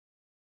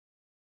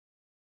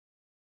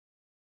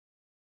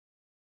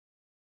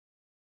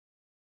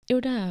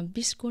एउटा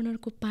 20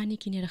 कर्नरको पानी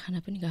किनेर खान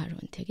पनि गाह्रो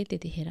हुन्थ्यो कि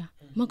त्यतिखेर।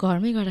 म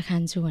घरमै गएर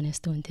खान्छु भने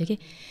जस्तो हुन्थ्यो कि।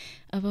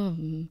 अब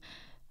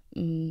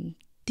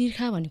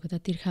तिर्खा भनेको त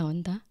तिर्खा हो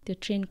नि त, त्यो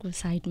ट्रेनको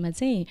साइडमा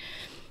चाहिँ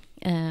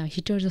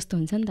हिटर जस्तो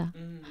हुन्छ नि त,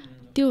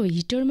 त्यो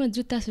हिटरमा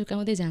जुत्ता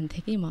सुकाउँदै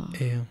जान्थेँ कि म।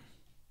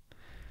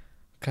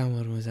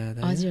 कामहरुमा जाँदा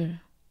हजुर,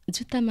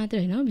 जुत्ता मात्रै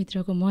होइन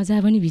भित्रको मजा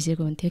पनि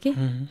भिजेको हुन्थ्यो कि।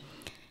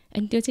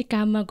 अनि त्यो चाहिँ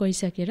काममा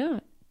गइसकेर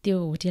त्यो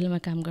होटेलमा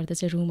काम गर्दा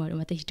चाहिँ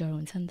रुमहरूमा त हिटर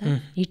हुन्छ नि त,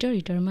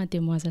 हिटरमा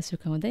त्यो मजा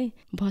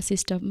सुकाउँदै बस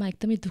स्टपमा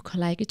एकदमै दुःख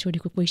लाग्यो कि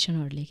छोरीको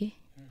क्वेसनहरूले कि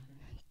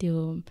त्यो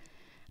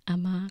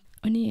आमा।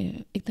 अनि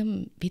एकदम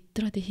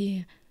भित्रदेखि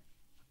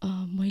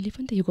मैले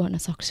पनि त यो गर्न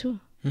सक्छु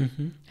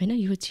होइन,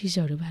 यो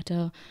चिजहरूबाट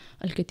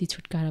अलिकति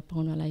छुटकारा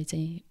पाउनलाई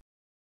चाहिँ।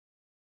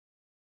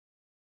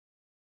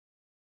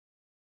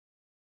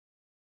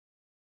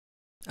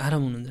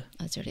 आराम हुनुहुन्छ?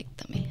 हजुर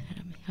एकदमै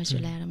आरामै।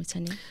 हजुरलाई आरामै छ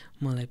नि?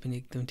 मलाई पनि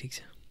एकदम ठिक छ।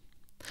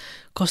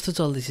 कस्तो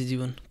चल्दैछ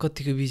जीवन?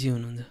 कतिको बिजी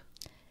हुनुहुन्छ?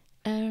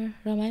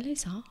 रमाइलो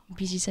छ,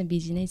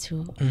 बिजी नै छु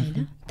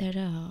होइन, तर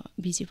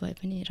बिजी भए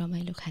पनि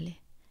रमाइलो खाले,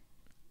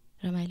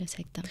 रमाइलो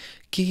छ एकदम।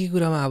 के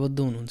कुरामा आबद्ध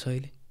हुनुहुन्छ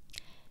अहिले?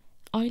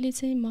 अहिले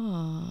चाहिँ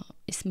म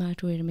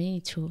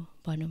स्मार्टवेयरमै छु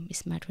भनौँ,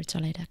 स्मार्टवेयर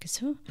चलाइरहेको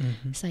छु।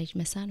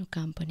 साइडमा सानो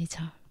काम पनि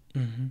छ,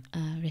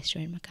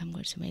 रेस्टुरेन्टमा काम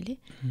गर्छु मैले,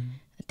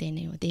 त्यही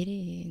नै हो।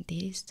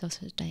 धेरै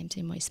जसो टाइम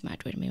चाहिँ म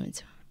स्मार्टवेयरमै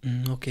हुन्छु।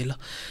 ओके ल,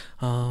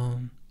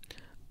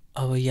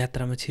 अब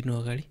यात्रामा छिर्नु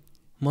अगाडि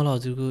मलाई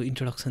हजुरको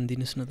इन्ट्रोडक्सन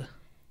दिनुहोस् न त।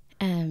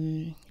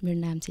 मेरो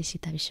नाम चाहिँ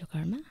सीता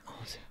विश्वकर्मा,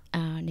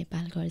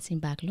 नेपाल घर चाहिँ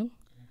बागलुङ,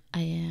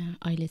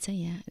 अहिले चाहिँ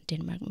यहाँ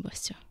डेनमार्कमा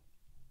बस्छु।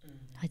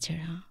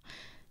 हजुर,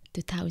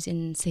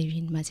 2007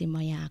 चाहिँ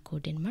म यहाँ आएको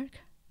डेनमार्क।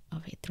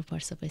 अब यत्रो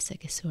वर्ष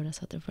भइसक्यो,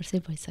 16-17 वर्षै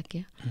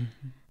भइसक्यो।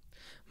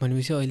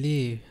 भनेपछि अहिले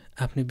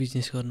आफ्नै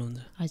बिजनेस गर्नुहुन्छ?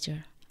 हजुर,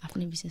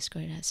 आफ्नै बिजनेस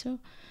गरिरहेको छु।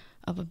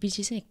 अब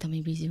बिजी चाहिँ एकदमै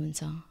बिजी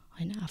हुन्छ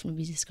होइन, आफ्नो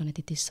बिजनेस गर्न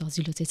त्यति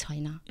सजिलो चाहिँ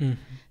छैन,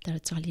 तर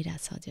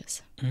चलिरहेछ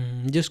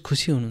जस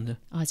खुसी हुनुहुन्छ?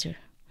 हजुर,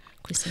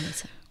 खुसी नै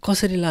छ।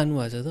 कसरी लानु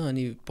भएको छ त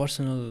अनि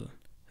पर्सनल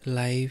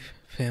लाइफ,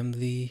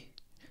 फ्यामिली,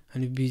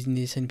 अनि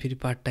बिजनेस, अनि फेरि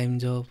पार्ट टाइम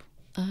जब?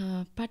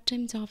 पार्ट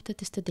टाइम जब त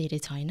त्यस्तो धेरै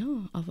छैन।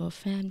 अब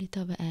फ्यामिली त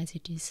अब एज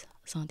इट इज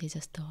सधैँ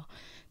जस्तो,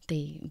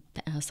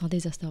 सधैँ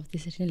जस्तो अब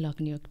त्यसरी नै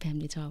लग्ने हो।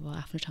 फ्यामिली चाहिँ अब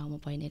आफ्नो ठाउँमा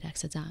भइ नै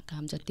राख्छ, जहाँ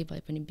काम जति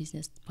भए पनि,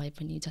 बिजनेस भए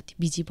पनि, जति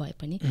बिजी भए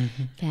पनि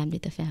फ्यामिली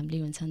त फ्यामिली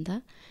हुन्छ नि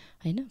त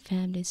होइन।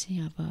 फ्यामिली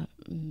चाहिँ अब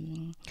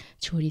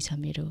छोरी छ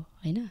मेरो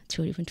होइन,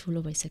 छोरी पनि ठुलो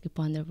भइसक्यो,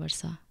 15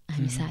 वर्ष।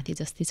 हामी साथी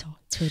जस्तै छौँ,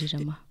 छोरी र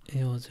म।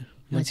 ए हजुर,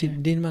 म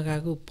चाहिँ डेनमार्क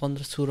आएको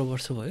 15-16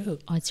 वर्ष भयो।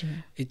 हजुर,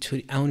 ए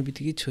छोरी आउने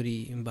बित्तिकै छोरी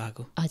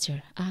भएको? हजुर,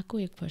 आएको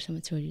 1 वर्षमा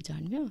छोरी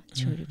जन्म्यो,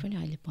 छोरी पनि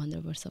अहिले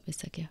 15 वर्ष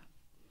भइसक्यो।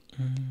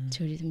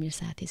 छोरी चाहिँ मेरो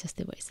साथी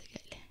जस्तै भइसक्यो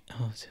अहिले।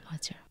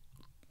 हजुर।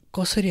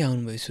 कसरी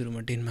आउनुभयो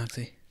सुरुमा डेनमार्क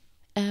चाहिँ?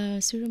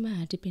 सुरुमा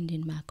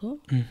डिपेन्डेन्टमा आएको,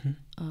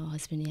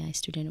 हस्बेन्ड यहाँ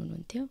स्टुडेन्ट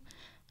हुनुहुन्थ्यो,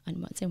 अनि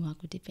म चाहिँ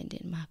उहाँको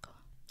डिपेन्डेन्टमा आएको।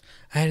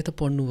 आएर त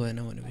पढ्नु भएन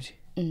भनेपछि?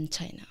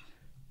 छैन,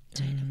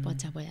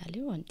 बच्चा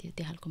भइहाल्यो, अनि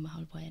त्यो खालको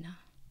माहौल भएन,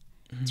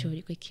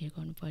 छोरीकै केयर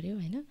गर्नु पऱ्यो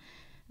होइन।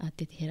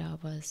 त्यतिखेर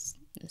अब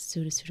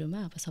सुरुमा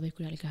अब सबै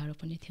कुराले गाह्रो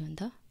पनि थियो नि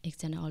त,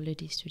 एकजना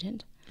अलरेडी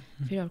स्टुडेन्ट,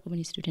 फेरि अर्को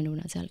पनि स्टुडेन्ट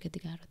हुन चाहिँ अलिकति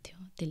गाह्रो थियो,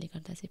 त्यसले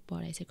गर्दा चाहिँ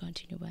पढाइ चाहिँ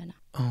कन्टिन्यू भएन।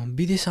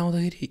 विदेश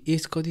आउँदाखेरि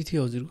एज कति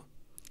थियो हजुरको?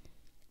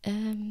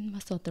 म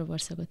 17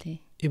 वर्षको थिएँ।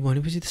 ए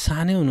भनेपछि त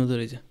सानै हुनुहुँदो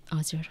रहेछ?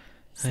 हजुर,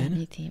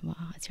 सानै थिएँ म।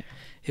 हजुर,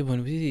 ए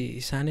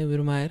भनेपछि सानै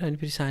उमेरमा आएर अनि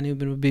फेरि सानै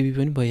उमेरमा बेबी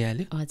पनि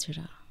भइहाल्यो? हजुर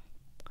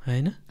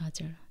होइन।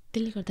 हजुर,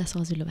 त्यसले गर्दा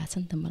सजिलो भएको छ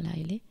नि त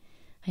मलाई अहिले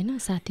होइन,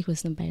 साथी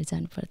खोज्नु बाहिर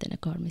जानु पर्दैन,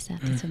 घरमै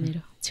साथी छ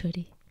मेरो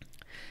छोरी।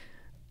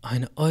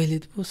 होइन, अहिले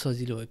त पो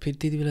सजिलो भयो, फेरि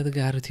त्यति बेला त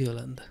गाह्रो थियो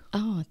होला नि त?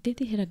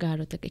 त्यतिखेर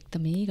गाह्रो त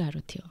एकदमै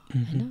गाह्रो थियो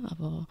होइन।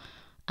 अब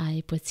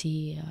आएपछि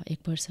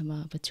 1 वर्षमा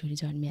अब छोरी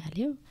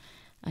जन्मिहाल्यो,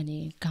 अनि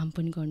काम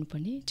पनि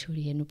गर्नुपर्ने,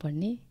 छोरी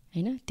हेर्नुपर्ने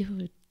होइन।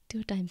 त्यो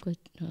टाइमको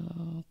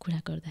कुरा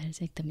गर्दाखेरि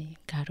चाहिँ एकदमै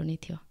गाह्रो नै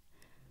थियो।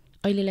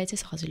 अहिलेलाई चाहिँ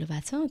सजिलो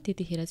भएको छ,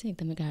 त्यतिखेर चाहिँ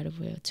एकदमै गाह्रो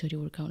भयो छोरी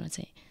हुर्काउन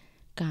चाहिँ,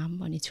 काम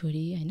अनि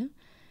छोरी होइन।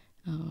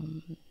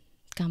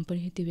 काम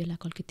पनि त्यो बेला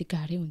अलिकति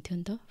गाह्रै हुन्थ्यो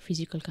नि त,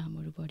 फिजिकल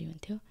कामहरू बढी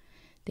हुन्थ्यो,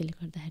 त्यसले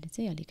गर्दाखेरि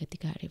चाहिँ अलिकति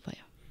गाह्रै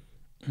भयो।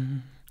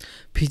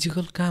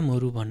 फिजिकल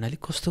कामहरू भन्नाले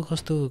कस्तो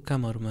कस्तो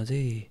कामहरूमा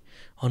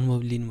चाहिँ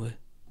अनुभव लिनुभयो?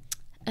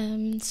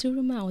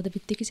 सुरुमा आउँदा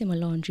बित्तिकै चाहिँ म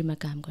लन्ड्रीमा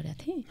काम गरेको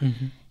थिएँ।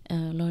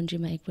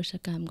 लन्ड्रीमा 1 वर्ष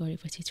काम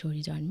गरेपछि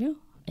छोरी जन्म्यो,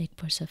 1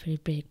 वर्ष फेरि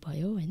ब्रेक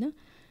भयो होइन।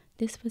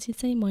 त्यसपछि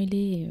चाहिँ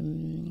मैले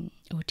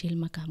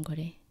होटेलमा काम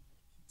गरेँ,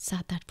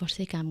 7-8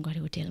 वर्षै काम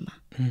गरेँ होटेलमा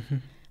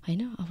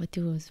होइन। अब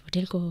त्यो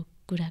होटेलको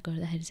कुरा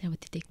गर्दाखेरि चाहिँ अब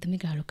त्यो त एकदमै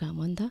गाह्रो काम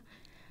हो नि त।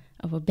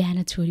 अब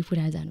बिहान छोरी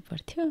पुऱ्याएर जानु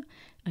पर्थ्यो,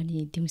 अनि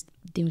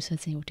दिउँसो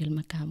चाहिँ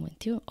होटेलमा काम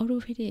हुन्थ्यो।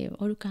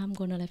 अरू काम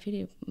गर्नलाई फेरि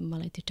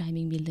मलाई त्यो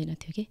टाइमिङ मिल्दैन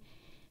थियो कि,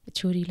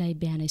 छोरीलाई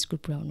बिहान स्कुल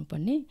पुऱ्याउनु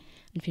पर्ने,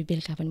 अनि फेरि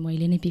बेलुका पनि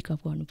मैले नै पिकअप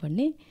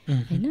गर्नुपर्ने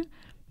होइन।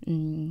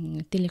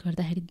 त्यसले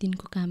गर्दाखेरि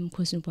दिनको काम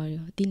खोज्नु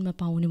पऱ्यो, दिनमा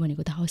पाउने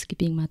भनेको त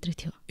हाउसकिपिङ मात्रै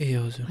थियो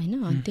होइन।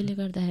 अनि त्यसले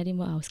गर्दाखेरि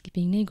म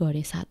हाउसकिपिङ नै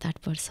गरेँ 7-8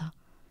 वर्ष,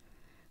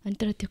 अनि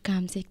तर त्यो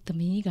काम चाहिँ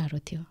एकदमै गाह्रो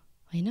थियो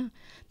होइन,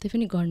 त्यो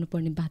पनि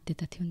गर्नुपर्ने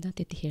बाध्यता थियो नि त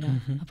त्यतिखेर।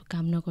 अब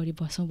काम नगरी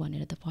बसौँ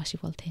भनेर त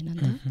पोसिबल थिएन नि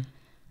त।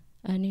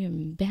 अनि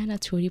बिहान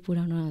छोरी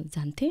पुऱ्याउन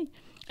जान्थेँ,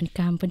 अनि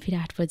काम पनि फेरि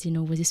 8 बजी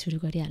 9 बजी सुरु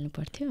गरिहाल्नु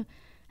पर्थ्यो।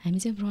 हामी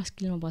चाहिँ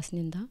रस्किलमा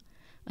बस्ने नि त,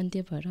 अनि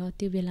त्यही भएर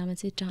त्यो बेलामा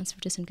चाहिँ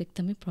ट्रान्सपोर्टेसनको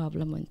एकदमै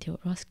प्रब्लम हुन्थ्यो।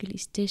 रस्किल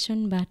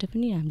स्टेसनबाट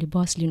पनि हामीले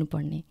बस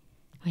लिनुपर्ने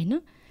होइन।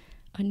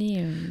 अनि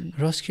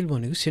रस्किल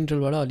भनेको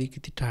सेन्ट्रलबाट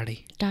अलिकति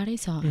टाढै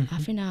छ,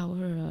 half an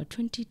hour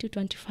 20 to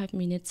 25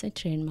 minute चाहिँ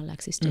ट्रेनमा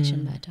लाग्छ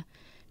स्टेसनबाट।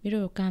 मेरो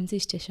काम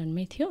चाहिँ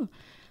स्टेसनमै थियो,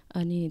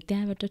 अनि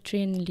त्यहाँबाट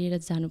ट्रेन लिएर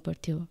जानु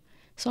पर्थ्यो।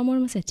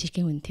 समरमा चाहिँ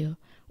ठिकै हुन्थ्यो,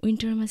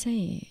 विन्टरमा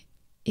चाहिँ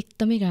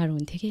एकदमै गाह्रो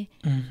हुन्थ्यो कि।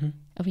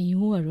 अब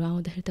हिउँहरू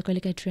आउँदाखेरि त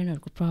कहिलेकाहीँ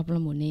ट्रेनहरूको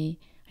प्रब्लम हुने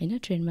होइन,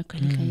 ट्रेनमा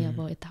कहिलेकाहीँ अब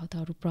यताउता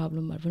अरू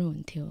प्रब्लमहरू पनि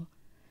हुन्थ्यो।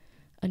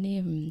 अनि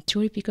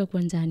छोरी पिकअप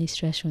गर्न जाने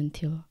स्ट्रेस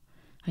हुन्थ्यो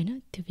होइन।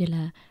 त्यो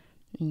बेला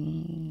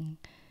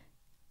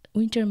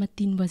विन्टरमा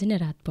 3 बजे नै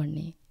रात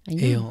पर्ने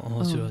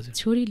होइन,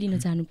 छोरी लिन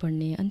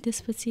जानुपर्ने। अनि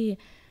त्यसपछि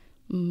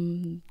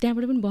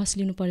त्यहाँबाट पनि बस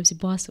लिनु परेपछि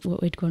बस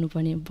वेट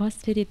गर्नुपर्ने। बस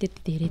फेरि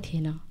त्यति धेरै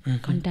थिएन,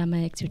 घन्टामा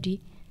एकचोटि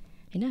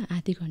होइन,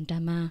 आधी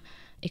घन्टामा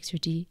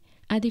एकचोटि।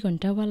 आधी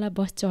घन्टावाला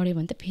बस चढ्यो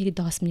भने त फेरि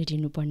 10 मिनट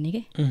हिँड्नुपर्ने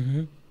के।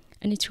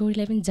 अनि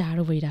छोरीलाई पनि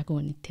जाडो भइरहेको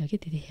हुने थियो कि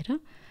त्यतिखेर,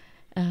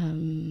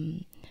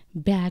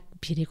 ब्याग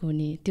भिरेको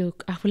हुने, त्यो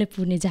आफूलाई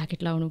पुर्ने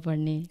ज्याकेट लाउनु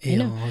पर्ने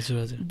होइन।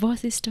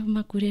 बस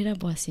स्टपमा कुरेर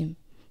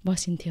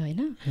बसिन्थ्यो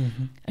होइन।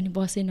 अनि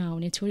बसै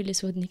नआउने, छोरीले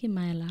सोध्ने कि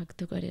माया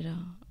लाग्दो गरेर,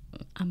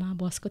 आमा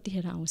बस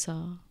कतिखेर आउँछ,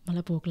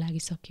 मलाई भोक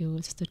लागिसक्यो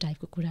जस्तो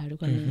टाइपको कुराहरू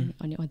गर्ने।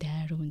 अनि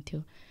अँध्यारो हुन्थ्यो,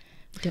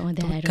 त्यो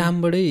अँध्यारो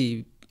कामबाटै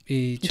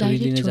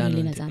डाइरेक्ट छोरी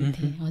लिन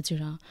जान्थेँ।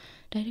 हजुर,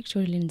 डाइरेक्ट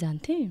छोरी लिन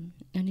जान्थेँ।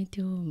 अनि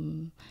त्यो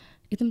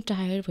एकदम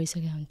टायर्ड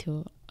भइसकेको हुन्थ्यो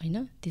होइन।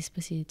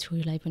 त्यसपछि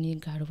छोरीलाई पनि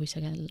गाह्रो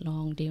भइसक्यो,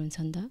 लङ डे हुन्छ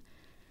नि त।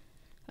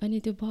 अनि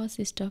त्यो बस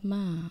स्टपमा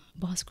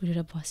बस कुरेर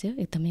बस्यो,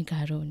 एकदमै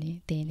गाह्रो हुने।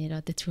 त्यहीँनिर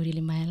त्यो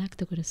छोरीले माया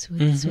लाग्दो कुरा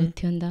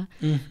सोध्थ्यो नि त,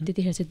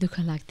 त्यतिखेर चाहिँ दुःख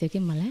लाग्थ्यो कि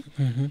मलाई।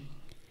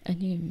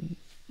 अनि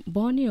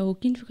बन्यो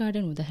किन्डर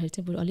गार्डन हुँदाखेरि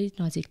चाहिँ बरु अलिक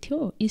नजिक थियो,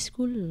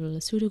 स्कुल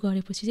सुरु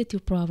गरेपछि चाहिँ त्यो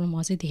प्रब्लम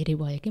अझै धेरै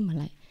भयो कि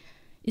मलाई।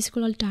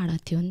 स्कुल अलिक टाढा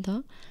थियो नि त,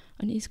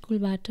 अनि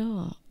स्कुलबाट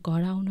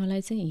घर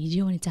आउनलाई चाहिँ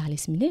हिँड्यो भने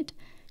 40 मिनट,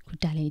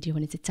 खुट्टाले हिँड्यो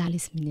भने चाहिँ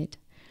 40 मिनट।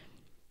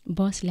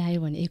 बस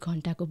ल्यायो भने 1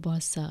 घन्टाको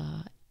बस,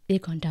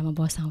 1 घन्टामा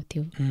बस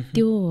आउँथ्यो।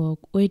 त्यो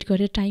वेट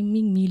गरेर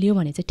टाइमिङ मिल्यो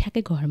भने चाहिँ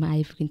ठ्याक्कै घरमा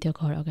आइपुगिन्थ्यो,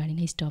 घर अगाडि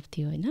नै स्टप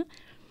थियो होइन।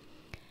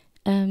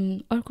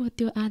 अर्को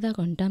त्यो आधा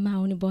घन्टामा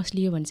आउने बस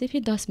लियो भने चाहिँ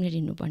फेरि 10 मिनट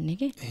हिँड्नुपर्ने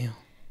कि।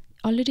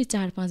 अलरेडी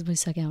 4-5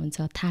 बजिसकेको हुन्छ,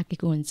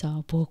 थाकेको हुन्छ,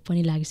 भोक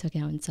पनि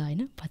लागिसकेको हुन्छ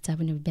होइन। बच्चा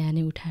पनि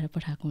बिहानै उठाएर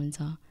पठाएको हुन्छ।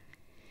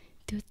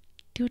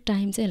 त्यो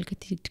टाइम चाहिँ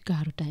अलिकति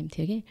गाह्रो टाइम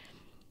थियो कि।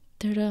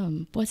 तर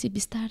पछि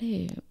बिस्तारै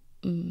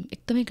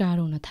एकदमै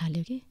गाह्रो हुन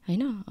थाल्यो कि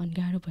होइन। अनि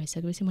गाह्रो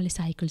भइसकेपछि मैले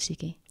साइकल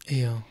सिकेँ।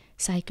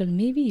 साइकल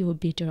मेबी यो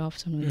बेटर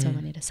अप्सन हुन्छ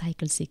भनेर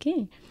साइकल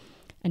सिकेँ।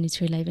 अनि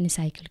छोरीलाई पनि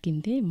साइकल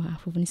किन्थेँ, म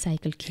आफू पनि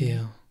साइकल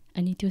किनेँ।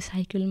 अनि त्यो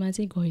साइकलमा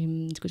चाहिँ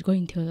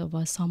गइन्थ्यो।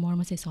 अब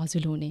समरमा चाहिँ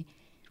सजिलो हुने,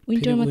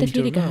 विन्टरमा त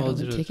फेरि गाह्रो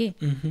हुन्थ्यो कि।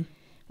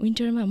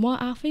 विन्टरमा म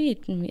आफै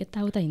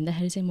यताउता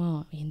हिँड्दाखेरि चाहिँ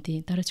म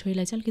हिँड्थेँ, तर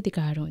छोरीलाई चाहिँ अलिकति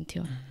गाह्रो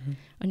हुन्थ्यो।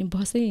 अनि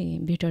बसै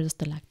बेटर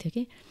जस्तो लाग्थ्यो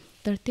कि।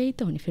 तर त्यही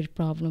त हो नि फेरि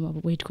प्रब्लम,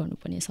 अब वेट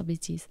गर्नुपर्ने सबै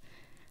चिज।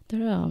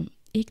 तर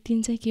एक दिन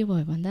चाहिँ के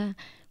भयो भन्दा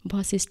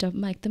बस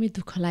स्टपमा एकदमै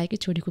दुःख लाग्यो कि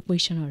छोरीको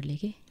क्वेसनहरूले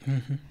कि।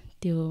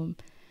 त्यो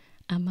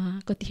आमा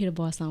कतिखेर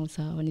बस आउँछ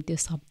भने त्यो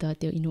शब्द,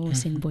 त्यो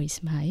इनोसेन्ट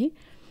भोइसमा है।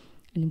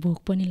 अनि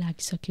भोक पनि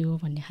लागिसक्यो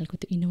भन्ने खालको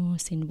त्यो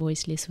इनोसेन्ट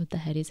भोइसले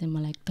सोद्धाखेरि चाहिँ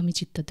मलाई एकदमै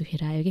चित्त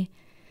दुखेर आयो कि।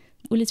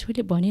 उसले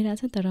छोरीले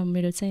भनिरहेछ, तर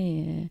मेरो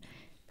चाहिँ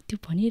त्यो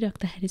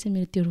भनिराख्दाखेरि चाहिँ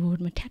मेरो त्यो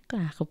रोडमा ठ्याक्क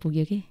आँखा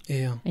पुग्यो कि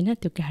होइन।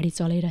 त्यो गाडी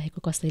चलाइरहेको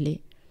कसैले,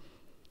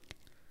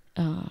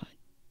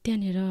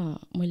 त्यहाँनिर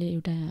मैले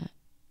एउटा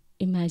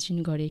इमेजिन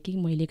गरेँ कि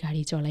मैले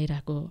गाडी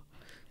चलाइरहेको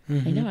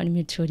होइन, अनि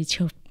मेरो छोरी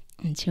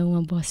छेउमा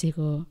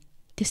बसेको,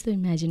 त्यस्तो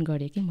इमेजिन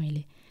गरेँ कि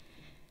मैले।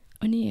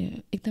 अनि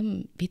एकदम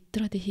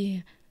भित्रदेखि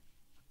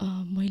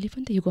मैले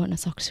पनि त यो गर्न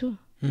सक्छु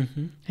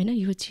होइन,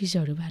 यो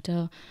चिजहरूबाट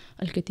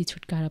अलिकति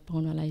छुटकारा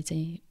पाउनलाई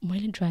चाहिँ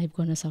मैले ड्राइभ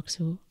गर्न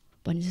सक्छु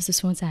भन्ने जस्तो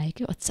सोच आयो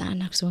कि।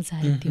 अचानक सोच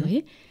आयो त्यो है।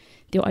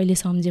 त्यो अहिले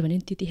सम्झ्यो भने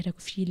त्यतिखेरको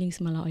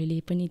फिलिङ्स मलाई अहिले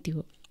पनि त्यो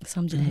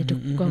सम्झिँदाखेरि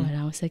ढुक्क भएर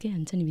आउँछ कि।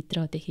 हुन्छ नि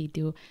भित्रदेखि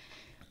त्यो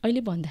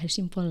अहिले भन्दाखेरि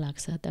सिम्पल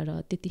लाग्छ, तर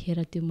त्यतिखेर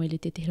त्यो मैले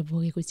त्यतिखेर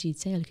भोगेको चिज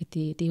चाहिँ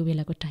अलिकति त्यो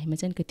बेलाको टाइममा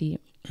चाहिँ अलिकति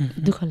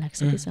दुःख लाग्छ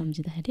कि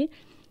सम्झिँदाखेरि।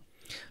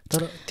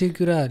 तर त्यो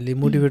कुराहरूले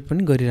मोटिभेट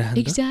पनि गरिरहेको।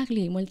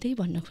 एक्ज्याक्टली, मैले त्यही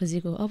भन्न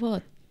खोजेको। अब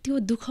त्यो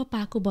दुःख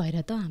पाएको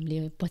भएर त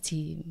हामीले पछि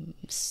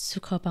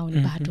सुख पाउने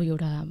बाटो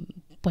एउटा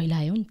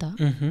पहिलायो नि त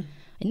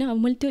होइन। अब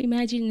मैले त्यो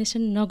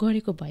इमेजिनेसन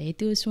नगरेको भए,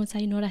 त्यो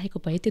सोचाइ नराखेको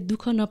भए, त्यो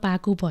दुःख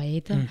नपाएको भए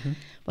त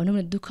भनौँ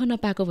न, दुःख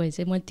नपाएको भए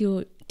चाहिँ मैले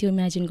त्यो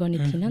इमेजिन गर्ने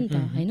थिइनँ नि त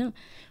होइन।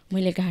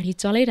 मैले गाडी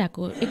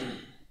चलाइरहेको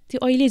त्यो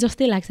अहिले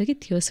जस्तै लाग्छ कि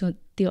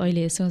त्यो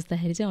अहिले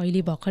सोच्दाखेरि चाहिँ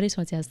अहिले भर्खरै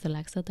सोचे जस्तो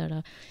लाग्छ,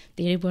 तर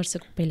धेरै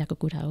वर्षको पहिलाको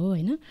कुरा हो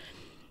होइन।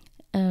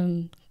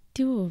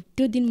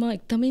 त्यो दिन म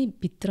एकदमै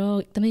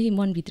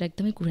मनभित्र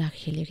एकदमै कुरा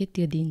खेल्यो कि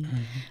त्यो दिन।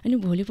 अनि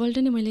भोलिपल्ट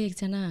नै मैले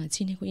एकजना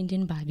चिनेको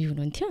इन्डियन भाबी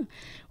हुनुहुन्थ्यो,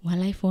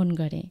 उहाँलाई फोन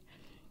गरेँ।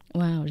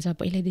 उहाँहरू चाहिँ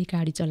पहिल्यैदेखि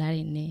गाडी चलाएर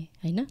हिँड्ने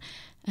होइन।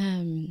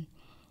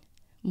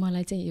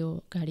 मलाई चाहिँ यो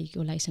गाडीको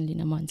लाइसेन्स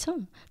लिन मन छ,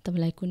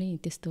 तपाईँलाई कुनै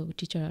त्यस्तो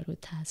टिचरहरू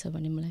थाहा छ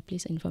भने मलाई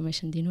प्लिज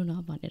इन्फर्मेसन दिनु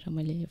न भनेर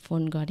मैले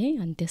फोन गरेँ।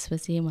 अनि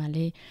त्यसपछि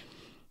उहाँले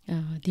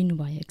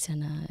दिनुभयो,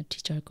 एकजना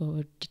टिचरको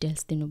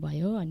डिटेल्स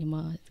दिनुभयो। अनि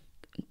म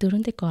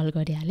तुरुन्तै कल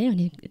गरिहालेँ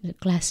अनि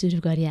क्लास सुरु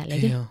गरिहालेँ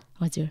कि।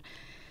 हजुर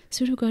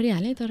सुरु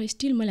गरिहालेँ, तर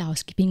स्टिल मैले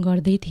हाउसकिपिङ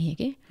गर्दै थिएँ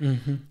कि।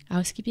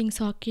 हाउसकिपिङ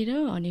सकेर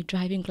अनि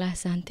ड्राइभिङ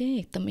क्लास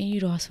जान्थेँ, एकदमै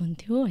रस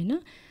हुन्थ्यो होइन।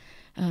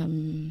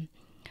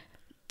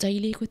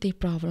 जहिलेको त्यही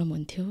प्रब्लम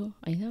हुन्थ्यो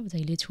होइन,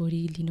 जहिले छोरी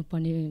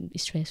लिनुपर्ने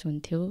स्ट्रेस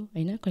हुन्थ्यो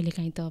होइन।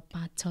 कहिलेकाहीँ त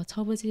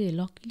 5-6 बजे,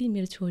 लकिली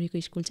मेरो छोरीको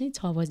स्कुल चाहिँ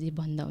 6 बजे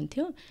बन्द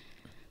हुन्थ्यो,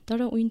 तर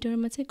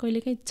विन्टरमा चाहिँ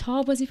कहिलेकाहीँ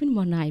 6 बजी पनि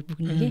म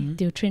नआइपुग्ने कि।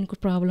 त्यो ट्रेनको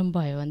प्रब्लम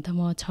भयो भने त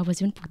म 6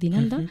 बजी पनि पुग्दिनँ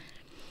नि त।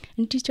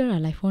 अनि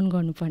टिचरहरूलाई फोन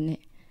गर्नुपर्ने,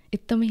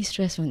 एकदमै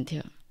स्ट्रेस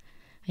हुन्थ्यो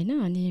होइन।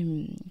 अनि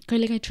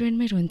कहिलेकाहीँ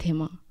ट्रेनमै रुन्थेँ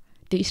म,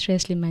 त्यो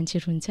स्ट्रेसले मान्छे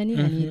रुन्छ नि।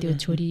 अनि त्यो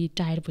छोरी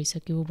टायर्ड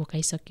भइसक्यो,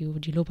 भोकाइसक्यो,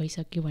 ढिलो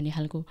भइसक्यो भन्ने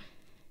खालको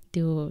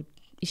त्यो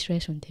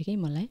स्ट्रेस हुन्थ्यो कि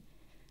मलाई।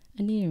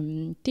 अनि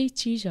त्यही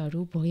चिजहरू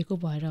भोगेको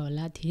भएर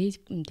होला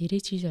धेरै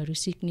चिजहरू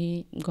सिक्ने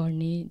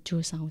गर्ने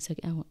जोस आउँछ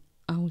कि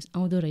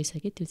आउँदो रहेछ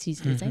कि त्यो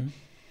चिजले चाहिँ।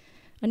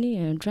 अनि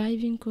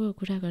ड्राइभिङको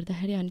कुरा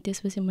गर्दाखेरि अनि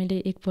त्यसपछि मैले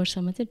 1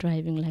 वर्षमा चाहिँ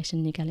ड्राइभिङ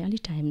लाइसेन्स निकालेँ।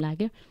 अलिक टाइम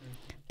लाग्यो,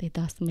 त्यही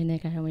 10 महिना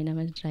 11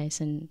 महिनामा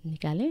लाइसेन्स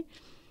निकालेँ।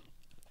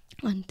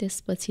 अनि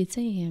त्यसपछि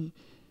चाहिँ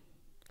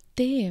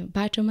त्यही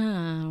बाटोमा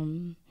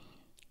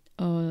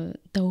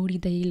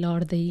दौडिँदै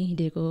लड्दै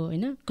हिँडेको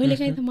होइन।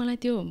 कहिलेकाहीँ त मलाई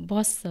त्यो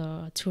बस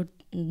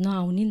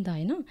नआउने नि त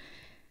होइन,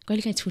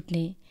 कहिलेकाहीँ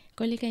छुट्ने,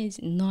 कहिलेकाहीँ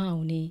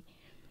नआउने।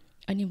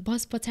 अनि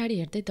बस पछाडि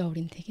हेर्दै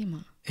दौडिन्थेँ कि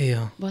म,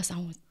 बस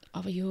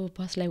अब यो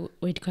बसलाई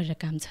वेट गरेर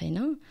काम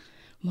छैन,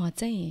 म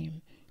चाहिँ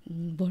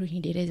बरु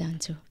हिँडेरै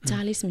जान्छु।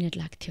 40 मिनट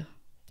लाग्थ्यो,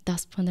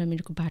 10-15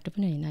 मिनटको बाटो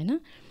पनि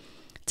होइन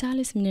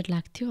 40 मिनट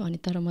लाग्थ्यो। अनि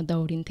तर म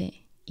दौडिन्थेँ,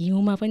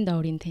 हिउँमा पनि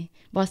दौडिन्थेँ,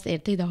 बस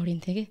हेर्दै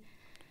दौडिन्थेँ कि।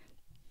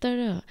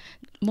 तर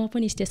म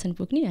पनि स्टेसन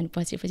पुग्ने अनि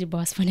पछि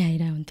बस पनि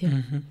आइरहेको हुन्थ्यो।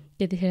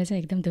 त्यतिखेर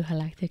चाहिँ एकदम दुःख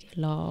लाग्थ्यो कि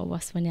ल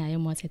बस पनि आयो,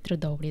 म चाहिँ यत्रो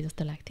दौडेँ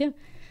जस्तो लाग्थ्यो।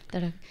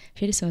 तर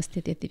फेरि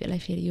सोच्थेँ त्यति बेला,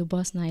 फेरि यो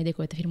बस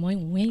नआइदिएको भए त फेरि म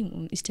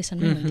वहीँ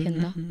स्टेसनमै हुन्थेँ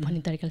नि त भन्ने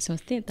तरिकाले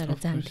सोच्थेँ। तर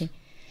जान्थेँ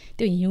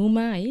त्यो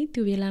हिउँमा है।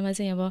 त्यो बेलामा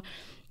चाहिँ अब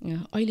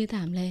अहिले त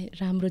हामीलाई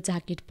राम्रो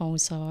ज्याकेट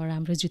पाउँछ,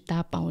 राम्रो जुत्ता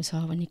पाउँछ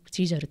भन्ने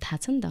चिजहरू थाहा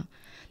छ नि त।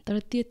 तर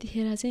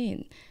त्यतिखेर चाहिँ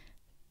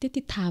त्यति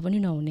थाहा पनि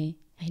नहुने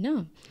होइन।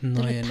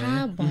 तर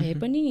थाहा भए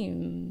पनि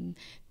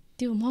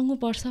त्यो महँगो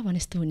पर्छ भने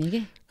जस्तो हुने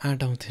कि,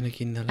 आँट आउँथेन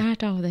किन्न,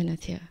 आँट आउँदैन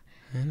थियो।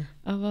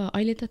 अब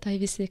अहिले त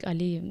तैबिसेक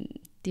अलि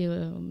त्यो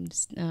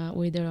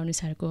वेदर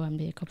अनुसारको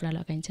हामीले कपडा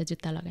लगाइन्छ,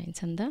 जुत्ता लगाइन्छ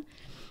नि त।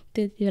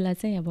 त्यति बेला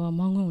चाहिँ अब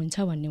महँगो हुन्छ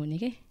भन्ने हुने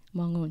कि,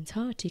 महँगो हुन्छ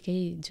ठिकै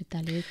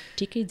जुत्ताले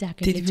ठिकै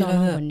ज्याकेटले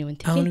चलाउँ भन्ने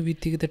हुन्थ्यो। आउनु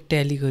बित्तिकै त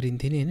ट्याली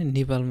गरिन्थ्यो नि होइन,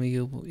 नेपालमा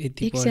यो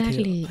यति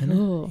एक्ज्याक्टली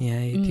हो,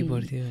 यहाँ यति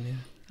पर्थ्यो भनेर।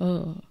 हो,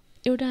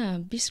 एउटा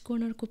 20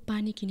 कर्नरको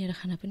पानी किनेर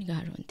खान पनि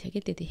गाह्रो हुन्थ्यो कि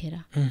त्यतिखेर।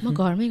 म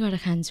घरमै गएर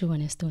खान्छु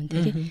भने जस्तो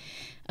हुन्थ्यो कि।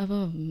 अब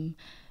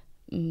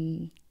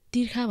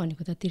तिर्खा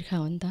भनेको त तिर्खा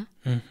हो नि त,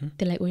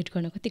 त्यसलाई वेट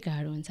गर्न कति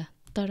गाह्रो हुन्छ।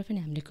 तर पनि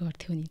हामीले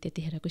गर्थ्यौँ नि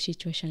त्यतिखेरको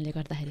सिचुएसनले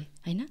गर्दाखेरि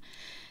होइन।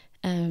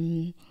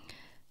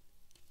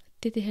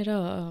 त्यतिखेर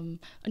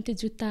अनि त्यो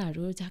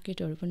जुत्ताहरू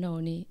ज्याकेटहरू पनि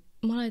नहुने।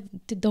 मलाई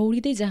त्यो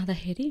दौडिँदै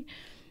जाँदाखेरि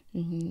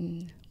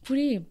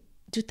पुरै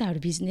जुत्ताहरू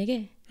भिज्ने के।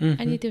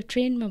 अनि त्यो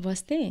ट्रेनमा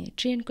बस्थेँ,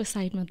 ट्रेनको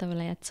साइडमा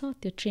तपाईँलाई याद छ,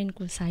 त्यो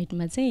ट्रेनको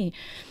साइडमा चाहिँ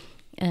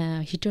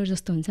हिटर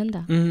जस्तो हुन्छ नि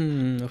त,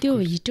 त्यो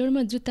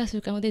हिटरमा जुत्ता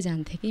सुकाउँदै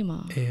जान्थेँ कि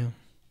म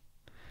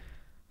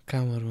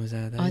कामहरूमा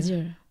जाँदा।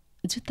 हजुर,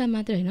 जुत्ता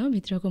मात्रै होइन,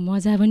 भित्रको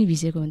मजा पनि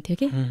भिजेको हुन्थ्यो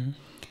कि।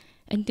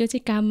 अनि त्यो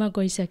चाहिँ काममा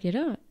गइसकेर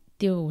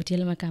त्यो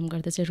होटेलमा काम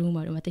गर्दा चाहिँ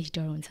रुमहरूमा त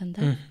हिटर हुन्छ नि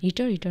त,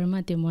 हिटरमा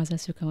त्यो मजा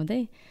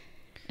सुकाउँदै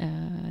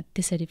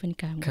त्यसरी पनि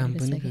काम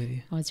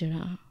गरिसकेँ। हजुर,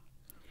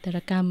 तर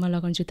काममा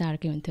लगाउने जुत्ता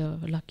अर्कै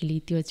हुन्थ्यो। लकिली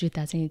त्यो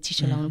जुत्ता चाहिँ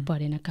चिसो लाउनु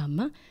परेन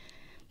काममा।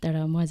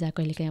 तर मजा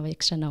कहिलेकाहीँ अब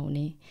एक्स्ट्रा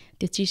नहुने,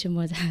 त्यो चिसो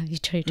मजा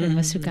हिटरमा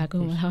सुकाएको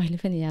मलाई अहिले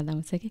पनि याद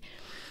आउँछ कि।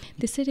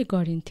 त्यसरी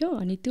गरिन्थ्यो।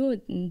 अनि त्यो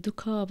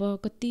दुःख अब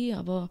कति,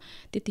 अब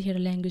त्यतिखेर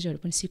ल्याङ्ग्वेजहरू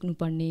पनि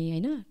सिक्नुपर्ने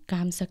होइन,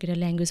 काम सकेर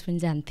ल्याङ्ग्वेज पनि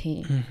जान्थेँ।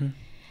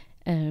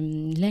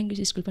 ल्याङ्ग्वेज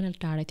स्कुल पनि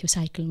अलिक टाढा थियो,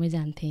 साइकलमै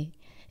जान्थेँ।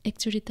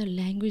 एकचोटि त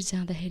ल्याङ्ग्वेज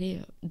जाँदाखेरि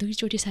 2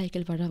 चोटि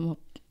साइकलबाट म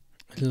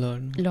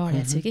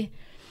लडेको छु कि।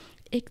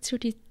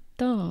 एकचोटि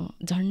त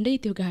झन्डै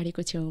त्यो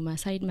गाडीको छेउमा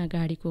साइडमा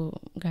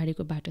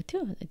गाडीको बाटो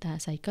थियो, यता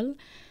साइकल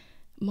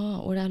म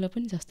ओह्रालो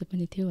पनि जस्तो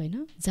पनि थियो होइन,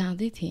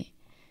 जाँदै थिएँ।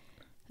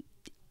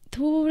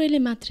 थोरैले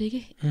मात्रै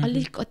कि,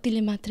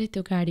 अलिकतिले मात्रै त्यो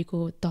गाडीको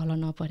तल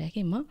नपऱ्यो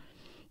कि म।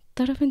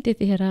 तर पनि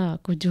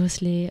त्यतिखेरको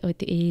जोसले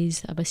त्यो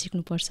एज, अब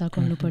सिक्नुपर्छ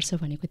गर्नुपर्छ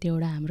भनेको त्यो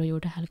हाम्रो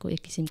एउटा खालको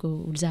एक किसिमको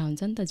ऊर्जा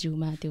हुन्छ नि त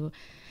जिउमा। त्यो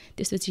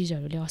त्यस्तो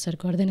चिजहरूले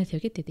असर गर्दैन थियो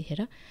कि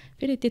त्यतिखेर।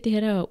 फेरि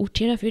त्यतिखेर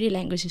उठेर फेरि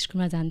ल्याङ्ग्वेज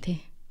स्कुलमा जान्थेँ,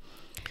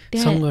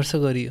 त्यहाँ सङ्घर्ष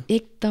गरियो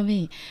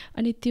एकदमै।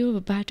 अनि त्यो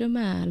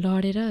बाटोमा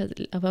लडेर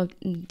अब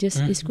जस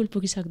स्कुल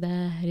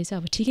पुगिसक्दाखेरि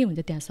चाहिँ अब ठिकै हुन्छ,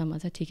 त्यहाँसम्म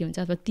चाहिँ ठिकै हुन्छ।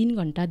 अब 3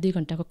 घन्टा 2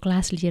 घन्टाको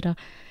क्लास लिएर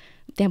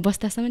त्यहाँ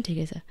बस्दासम्म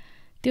ठिकै छ।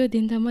 त्यो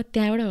दिन त म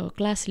त्यहाँबाट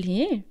क्लास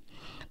लिएँ,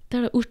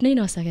 तर उठ्नै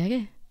नसक्यो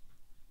क्या,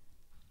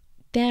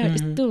 त्यहाँ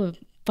यस्तो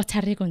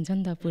पछारेको हुन्छ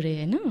नि त पुरै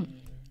होइन।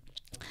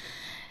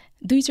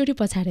 2 चोटि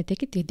पछारेको थिएँ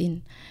कि त्यो दिन।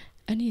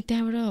 अनि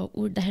त्यहाँबाट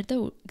उठ्दाखेरि त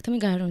एकदमै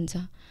गाह्रो हुन्छ,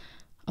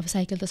 अब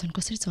साइकल त झन्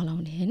कसरी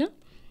चलाउने होइन।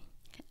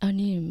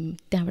 अनि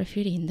त्यहाँबाट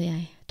फेरि हिँड्दै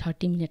आएँ,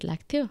 30 मिनट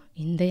लाग्थ्यो,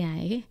 हिँड्दै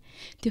आएँ कि।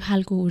 त्यो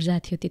खालको ऊर्जा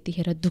थियो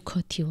त्यतिखेर, दुःख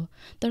थियो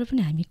तर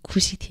पनि हामी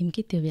खुसी थियौँ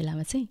कि त्यो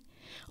बेलामा चाहिँ।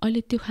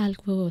 अहिले त्यो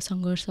खालको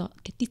सङ्घर्ष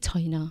त्यति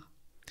छैन,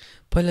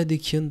 पहिला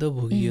देखियो नि त,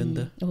 भोगियो नि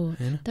त हो।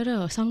 तर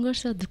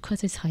सङ्घर्ष दुःख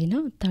चाहिँ छैन,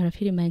 तर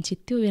फेरि मान्छे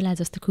त्यो बेला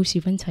जस्तो खुसी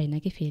पनि छैन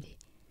कि फेरि।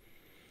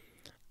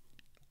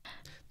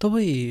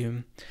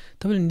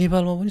 तपाईँले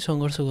नेपालमा पनि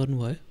सङ्घर्ष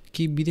गर्नुभयो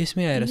कि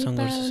विदेशमै आएर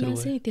सङ्घर्ष सुरु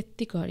भयो? चाहिँ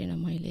त्यति गरेन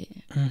मैले।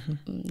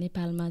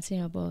 नेपालमा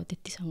चाहिँ अब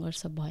त्यति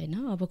सङ्घर्ष भएन।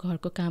 अब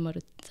घरको कामहरू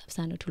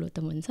सानो ठुलो त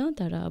हुन्छ,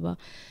 तर अब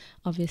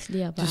अभियसली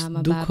अब आमा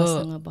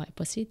बाबासँग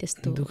भएपछि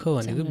त्यस्तो दुःख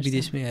भनेको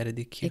विदेशमै आएर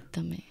देखियो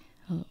एकदमै,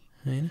 हो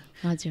होइन।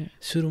 हजुर,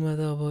 सुरुमा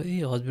त अब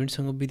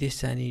हस्बेन्डसँग विदेश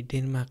जाने,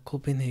 डेनमार्क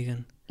कोपेनहेगन,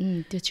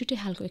 त्यो छुट्टै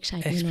खालको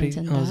एक्साइटमेन्ट हुन्छ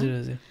नि त। हजुर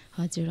हजुर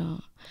हजुर,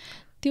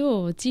 त्यो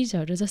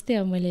चिजहरू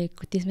जस्तै अब मैले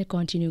त्यसमै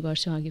कन्टिन्यू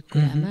गर्छु अघिको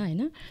कुरामा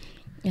होइन।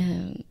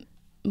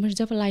 मेरो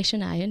जब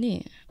लाइसेन्स आयो नि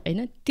होइन,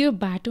 त्यो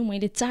बाटो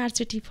मैले 4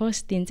 चोटि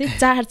फर्स्ट दिन चाहिँ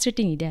 4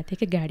 चोटि हिँडेको थिएँ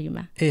कि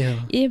गाडीमा।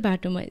 ए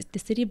बाटोमा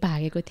त्यसरी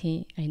भागेको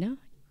थिएँ होइन,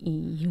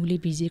 हिउँले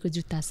भिजेको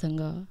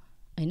जुत्तासँग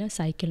होइन,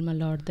 साइकलमा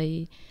लड्दै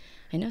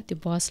होइन, त्यो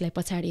बसलाई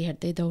पछाडि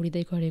हेर्दै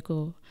दौडिँदै गरेको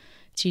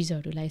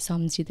चिजहरूलाई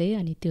सम्झिँदै।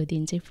 अनि त्यो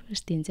दिन चाहिँ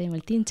फर्स्ट दिन चाहिँ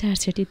मैले 3-4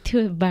 चोटि त्यो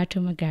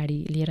बाटोमा गाडी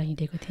लिएर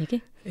हिँडेको थिएँ कि।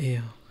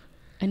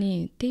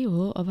 अनि त्यही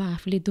हो, अब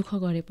आफूले दुःख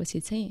गरेपछि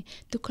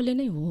चाहिँ दुःखले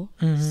नै हो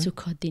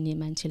सुख दिने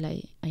मान्छेलाई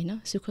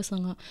होइन।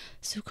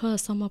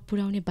 सुखसम्म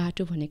पुर्याउने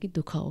बाटो भनेकै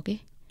दुःख हो कि।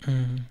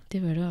 त्यही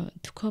भएर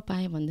दुःख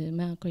पाएँ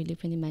भन्दैमा कहिले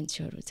पनि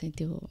मान्छेहरू चाहिँ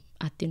त्यो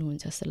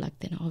आत्तिनुहुन्छ जस्तो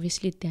लाग्दैन।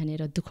 अभियसली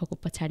त्यहाँनिर दुःखको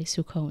पछाडि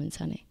सुख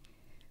हुन्छ नै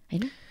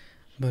होइन।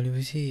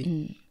 भनेपछि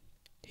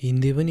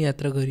हिँड्दै पनि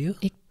यात्रा गरियो,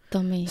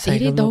 एकदमै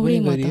धेरै दौडेँ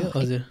म त,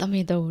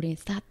 एकदमै दौडेँ।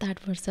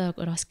 7-8 वर्ष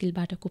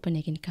रस्किलबाट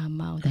कोपेनहेगन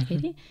काममा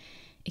आउँदाखेरि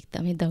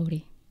एकदमै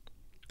दौडेँ।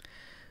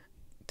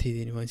 त्यही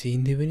दिन मान्छे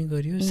हिँड्दै पनि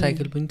गरियो,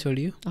 साइकल पनि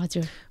चढियो।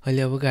 हजुर,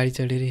 अहिले अब गाडी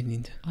चढेर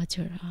हिँडिन्छ।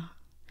 हजुर,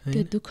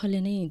 त्यो दुःखले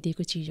नै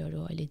दिएको चिजहरू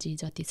अहिले जे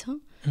जति छ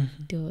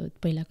त्यो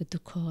पहिलाको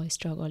दुःख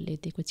स्ट्रगलले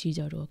दिएको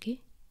चिजहरू हो कि।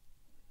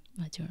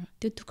 हजुर,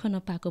 त्यो दुःख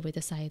नपाएको भए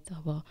त सायद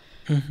अब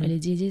अहिले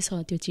जे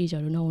छ त्यो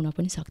चिजहरू नहुन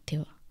पनि सक्थ्यो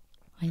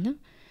होइन।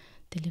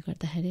 त्यसले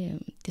गर्दाखेरि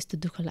त्यस्तो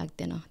दुःख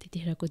लाग्दैन,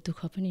 त्यतिखेरको दुःख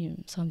पनि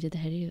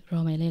सम्झिँदाखेरि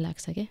रमाइलो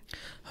लाग्छ क्या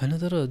होइन।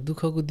 तर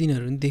दुःखको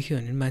दिनहरू पनि देख्यो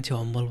भने मान्छे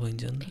हम्बल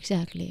भइन्छ नि।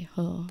 एक्ज्याक्टली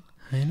हो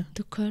होइन,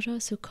 दुःख र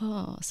सुख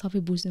सबै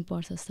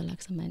बुझ्नुपर्छ जस्तो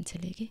लाग्छ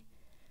मान्छेले कि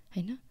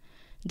होइन।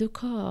 दुःख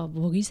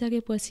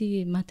भोगिसकेपछि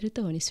मात्रै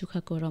त हो नि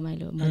सुखको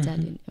रमाइलो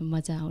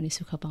मजा आउने।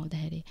 सुख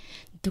पाउँदाखेरि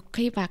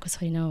दुःखै पाएको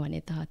छैन भने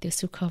त त्यो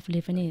सुखले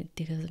पनि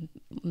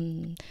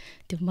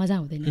त्यो मजा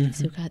हुँदैन।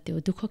 सुख त्यो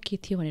दुःख के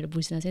थियो भनेर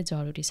बुझ्न चाहिँ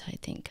जरुरी छ आई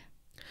थिङ्क।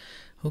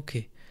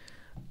 ओके,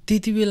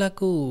 त्यति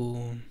बेलाको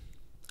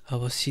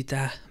अब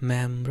सीता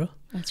म्याम र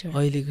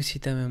अहिलेको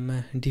सीता म्याममा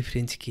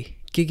डिफ्रेन्स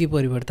के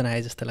परिवर्तन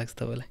आयो जस्तो लाग्छ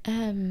तपाईँलाई?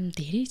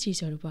 धेरै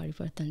चिजहरू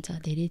परिवर्तन छ,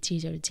 धेरै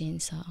चिजहरू चेन्ज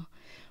छ।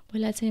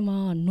 पहिला चाहिँ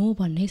म नो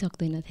भन्नै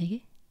सक्दैन थिएँ कि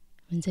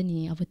हुन्छ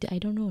नि। अब त्यो आई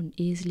डोन्ट नो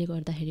एजले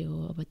गर्दाखेरि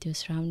हो, अब त्यो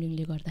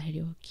सराउन्डिङले गर्दाखेरि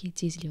हो, के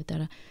चिजले हो,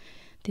 तर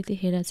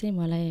त्यतिखेर चाहिँ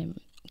मलाई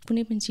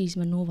कुनै पनि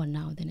चिजमा नो भन्न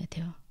आउँदैन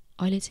थियो।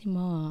 अहिले चाहिँ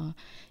म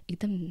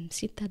एकदम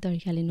सिधा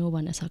तरिकाले नो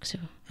भन्न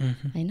सक्छु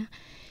होइन।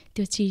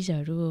 त्यो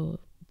चिजहरू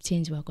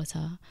चेन्ज भएको छ।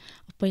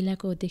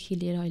 पहिलाकोदेखि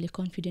लिएर अहिले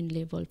कन्फिडेन्ट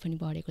लेभल पनि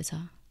बढेको छ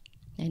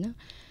होइन।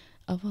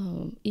 अब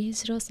एज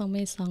र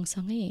समय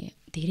सँगसँगै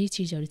धेरै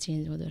चिजहरू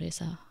चेन्ज हुँदो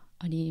रहेछ।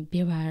 अनि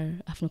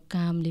व्यवहार, आफ्नो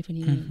कामले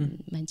पनि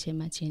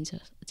मान्छेमा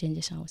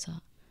चेन्जेस आउँछ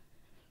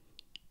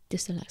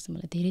त्यस्तो लाग्छ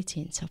मलाई। धेरै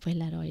चेन्ज छ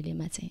पहिला र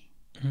अहिलेमा चाहिँ।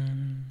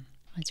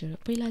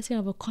 हजुर, पहिला चाहिँ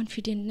अब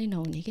कन्फिडेन्ट नै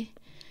नहुने कि,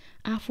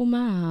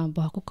 आफूमा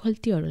भएको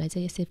गल्तीहरूलाई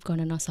चाहिँ एक्सेप्ट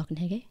गर्न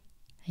नसक्ने कि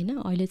होइन।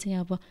 अहिले चाहिँ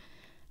अब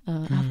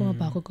आफूमा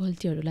भएको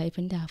गल्तीहरूलाई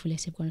पनि त आफूले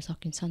एक्सेप्ट गर्न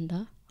सकिन्छ नि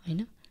त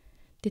होइन।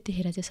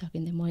 त्यतिखेर चाहिँ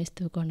सकिँदैन, म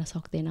यस्तो गर्न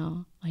सक्दैन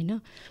होइन,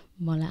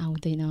 मलाई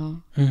आउँदैन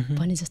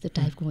भने जस्तो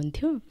टाइपको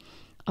हुन्थ्यो।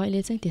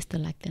 अहिले चाहिँ त्यस्तो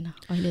लाग्दैन।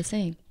 अहिले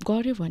चाहिँ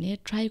गऱ्यो भने,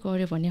 ट्राई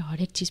गऱ्यो भने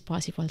हरेक चिज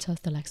पोसिबल छ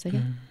जस्तो लाग्छ क्या।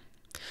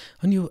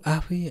 अनि यो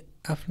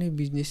आफ्नै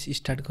बिजनेस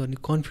स्टार्ट गर्ने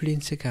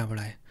कन्फिडेन्स चाहिँ कहाँबाट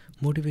आयो,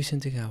 मोटिभेसन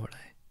चाहिँ कहाँबाट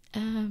आयो?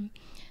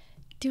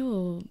 त्यो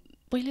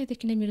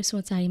पहिल्यैदेखि नै मेरो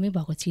सोचाइमै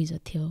भएको चिज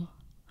थियो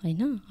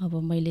होइन। अब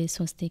मैले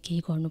सोच्थेँ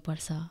केही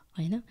गर्नुपर्छ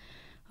होइन,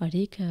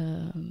 हरेक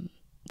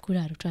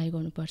कुराहरू ट्राई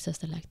गर्नुपर्छ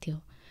जस्तो लाग्थ्यो।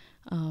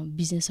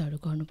 बिजनेसहरू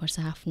गर्नुपर्छ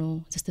आफ्नो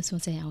जस्तो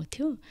सोचाइ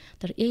आउँथ्यो।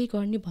 तर यही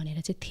गर्ने भनेर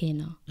चाहिँ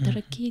थिएन, तर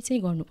केही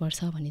चाहिँ गर्नुपर्छ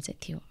भन्ने चाहिँ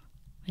थियो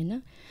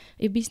होइन।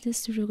 यो बिजनेस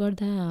सुरु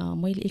गर्दा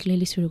मैले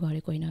एक्लैले सुरु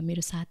गरेको होइन,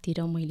 मेरो साथी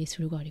र मैले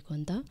सुरु गरेको हो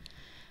नि त।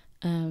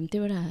 त्यही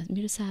भएर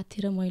मेरो साथी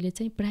र मैले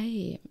चाहिँ प्राय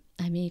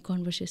हामी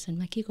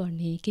कन्भर्सेसनमा के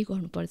गर्ने, के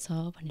गर्नुपर्छ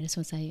भनेर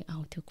सोचाइ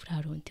आउँथ्यो,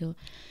 कुराहरू हुन्थ्यो।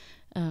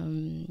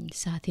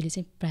 साथीले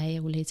चाहिँ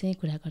प्रायः उसले चाहिँ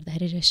कुरा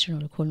गर्दाखेरि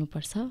रेस्टुरेन्टहरू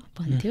खोल्नुपर्छ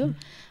भन्थ्यो।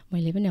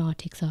 मैले पनि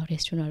ठिक छ,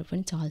 रेस्टुरेन्टहरू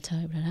पनि चल्छ,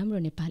 एउटा राम्रो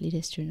नेपाली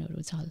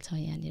रेस्टुरेन्टहरू चल्छ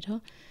यहाँनिर,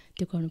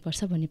 त्यो गर्नुपर्छ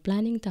भन्ने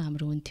प्लानिङ त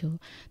हाम्रो हुन्थ्यो।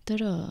 तर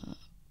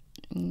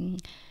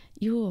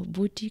यो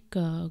बुटिक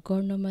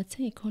गर्नमा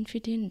चाहिँ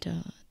कन्फिडेन्ट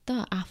त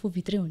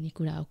आफूभित्रै हुने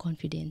कुरा हो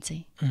कन्फिडेन्स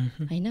चाहिँ,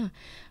 होइन।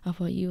 अब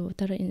यो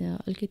तर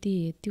अलिकति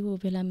त्यो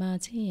बेलामा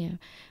चाहिँ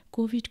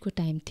कोभिडको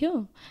टाइम थियो,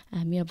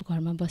 हामी अब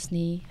घरमा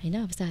बस्ने होइन,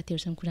 अब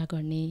साथीहरूसँग कुरा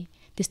गर्ने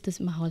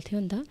त्यस्तो माहौल थियो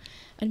नि त।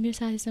 अनि मेरो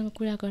साथीसँग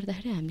कुरा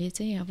गर्दाखेरि हामीले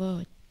चाहिँ अब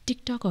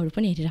टिकटकहरू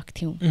पनि हेरिरहेको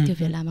थियौँ त्यो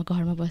बेलामा,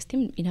 घरमा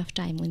बस्थ्यौँ, इनफ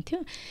टाइम हुन्थ्यो,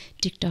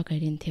 टिकटक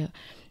हेरिन्थ्यो।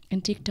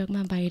 अनि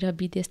टिकटकमा बाहिर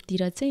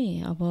विदेशतिर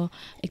चाहिँ अब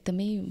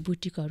एकदमै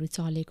बुटिकहरू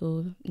चलेको,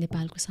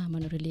 नेपालको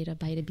सामानहरू लिएर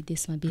बाहिर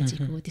विदेशमा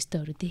बेचेको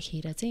त्यस्तोहरू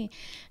देखेर चाहिँ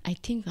आई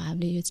थिङ्क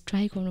हामीले यो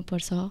ट्राई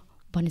गर्नुपर्छ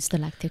भन्ने जस्तो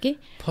लाग्थ्यो कि।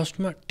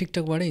 फर्स्टमा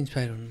टिकटकबाटै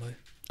इन्सपायर हुनुभयो?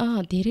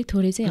 धेरै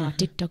थोरै चाहिँ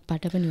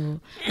टिकटकबाट पनि हो।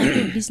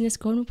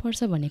 बिजनेस गर्नुपर्छ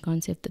भन्ने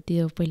कन्सेप्ट त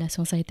त्यो पहिला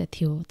सोचाइ त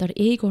थियो, तर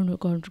यही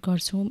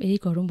गर्छौँ यही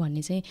गरौँ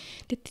भन्ने चाहिँ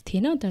त्यति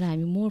थिएन। तर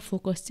हामी मोर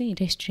फोकस चाहिँ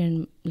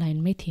रेस्टुरेन्ट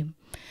लाइनमै थियौँ।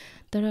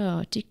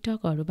 तर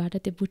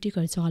टिकटकहरूबाट त्यो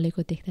बुटिकहरू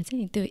चलेको देख्दा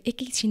चाहिँ त्यो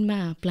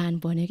एकैछिनमा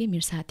प्लान बन्यो कि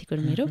मेरो साथीको र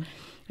मेरो,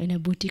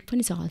 होइन बुटिक पनि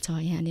चल्छ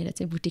यहाँनिर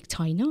चाहिँ, बुटिक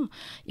छैन,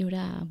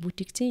 एउटा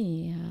बुटिक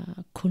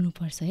चाहिँ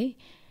खोल्नुपर्छ है,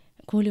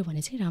 खोल्यो भने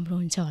चाहिँ राम्रो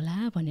हुन्छ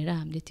होला भनेर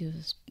हामीले त्यो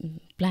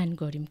प्लान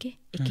गऱ्यौँ कि।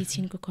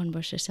 एकैछिनको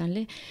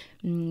कन्भर्सेसनले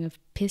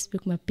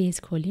फेसबुकमा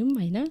पेज खोल्यौँ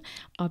होइन,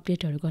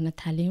 अपडेटहरू गर्न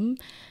थाल्यौँ।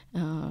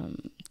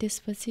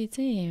 त्यसपछि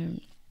चाहिँ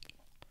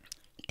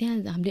त्यहाँ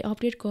हामीले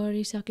अपडेट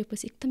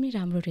गरिसकेपछि एकदमै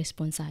राम्रो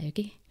रेस्पोन्स आयो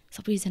कि।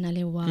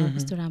 सबैजनाले वा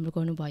कस्तो राम्रो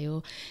गर्नुभयो,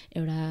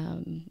 एउटा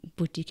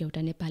बुटिक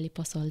एउटा नेपाली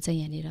पसल चाहिँ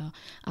यहाँनिर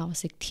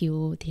आवश्यक थियो,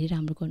 धेरै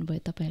राम्रो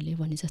गर्नुभयो तपाईँहरूले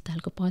भन्ने जस्तो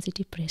खालको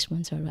पोजिटिभ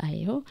रेस्पोन्सहरू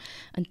आयो हो।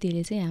 अनि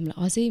त्यसले चाहिँ हामीलाई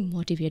अझै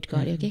मोटिभेट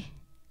गर्यो कि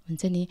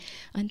हुन्छ नि।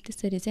 अनि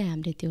त्यसरी चाहिँ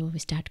हामीले त्यो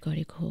स्टार्ट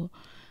गरेको हो।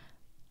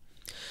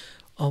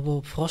 अब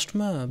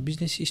फर्स्टमा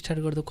बिजनेस स्टार्ट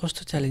गर्दा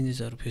कस्तो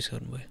च्यालेन्जेसहरू फेस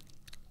गर्नुभयो?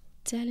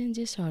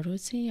 च्यालेन्जेसहरू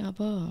चाहिँ अब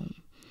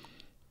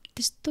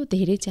त्यस्तो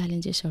धेरै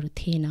च्यालेन्जेसहरू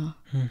थिएन।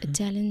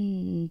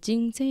 च्यालेन्जिङ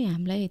चाहिँ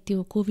हामीलाई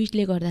त्यो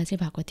कोभिडले गर्दा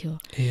चाहिँ भएको थियो,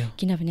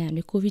 किनभने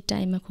हामीले कोभिड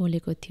टाइममा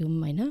खोलेको थियौँ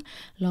होइन,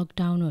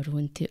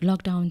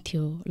 लकडाउन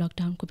थियो।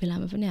 लकडाउनको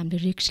बेलामा पनि हामीले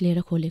रिस्क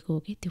लिएर खोलेको हो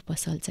कि त्यो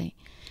पसल चाहिँ।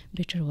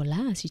 बेटर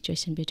होला,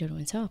 सिचुएसन बेटर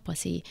हुन्छ,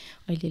 पछि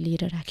अहिले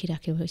लिएर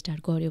राखिराख्यो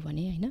स्टार्ट गऱ्यो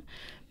भने होइन,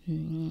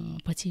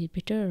 पछि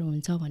बेटर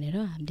हुन्छ भनेर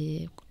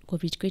हामीले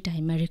कोभिडकै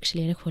टाइममा रिस्क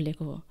लिएर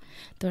खोलेको हो।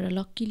 तर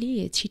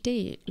लक्किली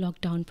छिटै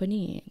लकडाउन पनि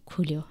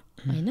खुल्यो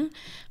होइन,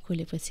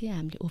 खोलेपछि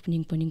हामीले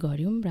ओपनिङ पनि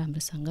गऱ्यौँ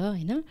राम्रोसँग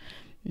होइन।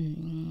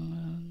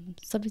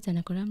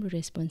 सबैजनाको राम्रो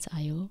रेस्पोन्स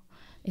आयो,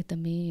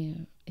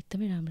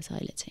 एकदमै राम्रो छ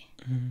अहिले चाहिँ।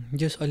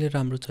 जस अहिले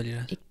राम्रो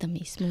चलिरहेको छ,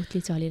 एकदमै स्मुथली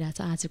चलिरहेको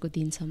छ आजको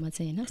दिनसम्म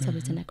चाहिँ होइन।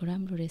 सबैजनाको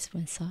राम्रो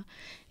रेस्पोन्स छ,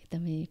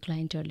 एकदमै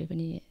क्लाइन्टहरूले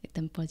पनि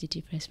एकदम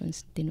पोजिटिभ रेस्पोन्स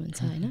दिनुहुन्छ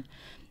होइन,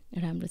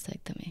 राम्रो छ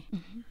एकदमै।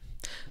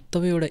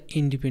 तपाईँ एउटा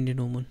इन्डिपेन्डेन्ट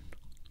वुमन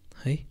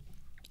है?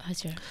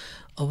 हजुर।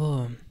 अब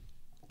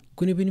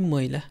कुनै पनि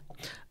महिला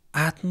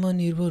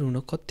आत्मनिर्भर हुन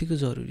कतिको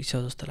जरुरी छ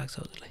जस्तो लाग्छ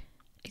हजुरलाई?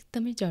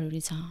 एकदमै जरुरी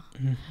छ,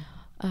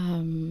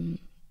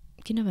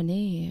 किनभने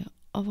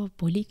अब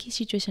भोलि के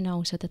सिचुएसन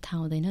आउँछ त थाहा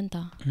हुँदैन नि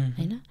त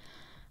होइन।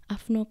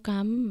 आफ्नो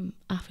काम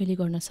आफैले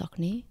गर्न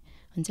सक्ने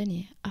हुन्छ नि,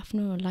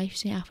 आफ्नो लाइफ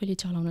चाहिँ आफैले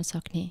चलाउन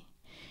सक्ने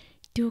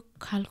त्यो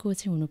खालको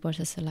चाहिँ हुनुपर्छ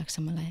जस्तो लाग्छ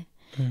मलाई।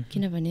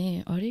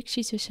 किनभने हरेक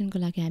सिचुएसनको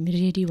लागि हामी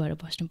रेडी भएर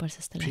बस्नुपर्छ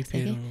जस्तो लाग्छ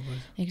कि।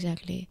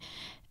 एक्ज्याक्टली,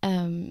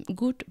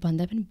 गुड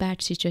भन्दा पनि ब्याड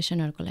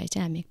सिचुएसनहरूको लागि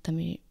चाहिँ हामी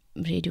एकदमै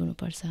रेडी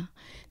हुनुपर्छ।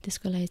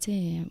 त्यसको लागि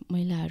चाहिँ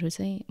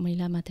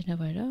महिला मात्रै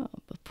नभएर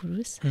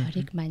पुरुष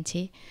हरेक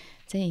मान्छे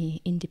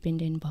चाहिँ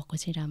इन्डिपेन्डेन्ट भएको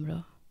चाहिँ राम्रो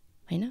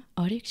होइन।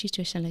 हरेक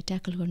सिचुएसनलाई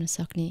ट्याकल गर्न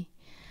सक्ने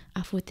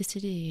आफू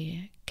त्यसरी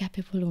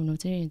क्यापेबल हुनु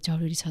चाहिँ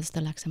जरुरी छ जस्तो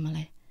लाग्छ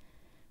मलाई,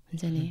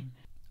 हुन्छ नि।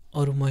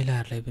 अरू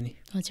महिलाहरूलाई पनि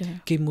हजुर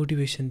केही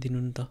मोटिभेसन दिनु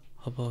नि त,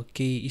 अब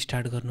केही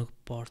स्टार्ट गर्नु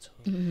पर्छ,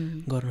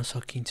 गर्न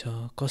सकिन्छ,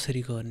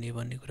 कसरी गर्ने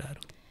भन्ने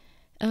कुराहरू।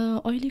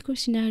 अहिलेको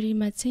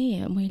सिनारीमा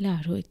चाहिँ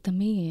महिलाहरू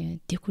एकदमै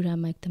त्यो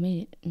कुरामा एकदमै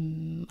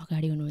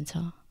अगाडि हुनुहुन्छ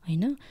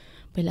होइन।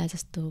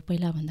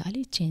 पहिलाभन्दा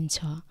अलिक चेन्ज छ,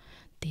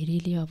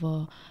 धेरैले अब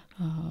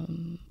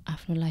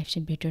आफ्नो लाइफ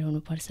चाहिँ बेटर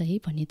हुनुपर्छ है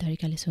भन्ने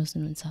तरिकाले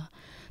सोच्नुहुन्छ।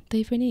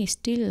 तैपनि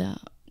स्टिल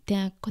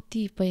त्यहाँ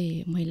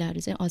कतिपय महिलाहरू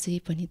चाहिँ अझै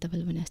पनि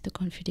तपाईँले भने जस्तो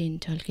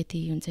कन्फिडेन्ट अलिकति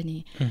हुन्छ नि,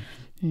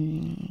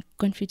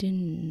 कन्फिडेन्ट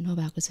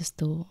नभएको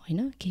जस्तो होइन,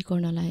 केही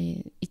गर्नलाई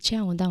इच्छा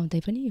हुँदै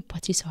पनि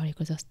पछि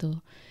सरेको जस्तो,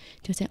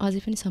 त्यो चाहिँ अझै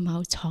पनि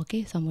सम्भव छ कि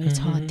समय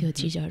छ त्यो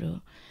चिजहरू।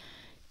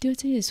 त्यो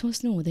चाहिँ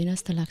सोच्नु हुँदैन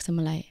जस्तो लाग्छ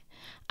मलाई।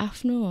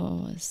 आफ्नो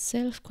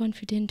सेल्फ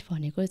कन्फिडेन्ट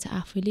भनेको चाहिँ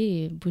आफैले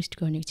बुस्ट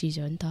गर्ने चिज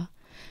हो नि त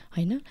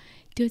होइन।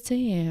 त्यो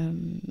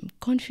चाहिँ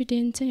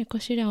कन्फिडेन्ट चाहिँ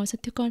कसरी आउँछ,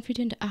 त्यो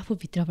कन्फिडेन्ट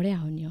आफूभित्रबाटै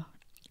आउने हो,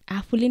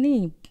 आफूले नै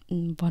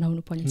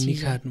बनाउनु पर्ने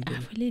चिज हो,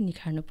 आफूले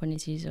निखार्नु पर्ने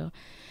चिज हो।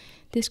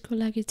 त्यसको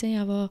लागि चाहिँ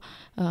अब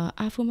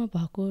आफूमा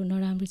भएको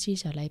नराम्रो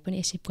चिजहरूलाई पनि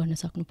एक्सेप्ट गर्न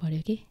सक्नु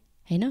पऱ्यो कि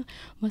होइन।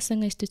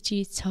 मसँग यस्तो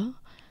चिज छ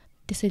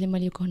त्यसैले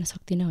मैले यो गर्न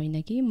सक्दिनँ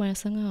होइन कि,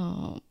 मसँग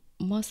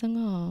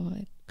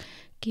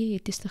के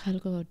त्यस्तो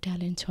खालको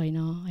ट्यालेन्ट छैन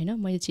होइन,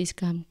 म यो चिज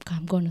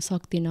काम गर्न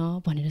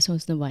सक्दिनँ भनेर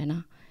सोच्नु भएन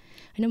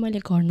होइन, मैले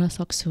गर्न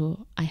सक्छु,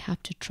 आई ह्याभ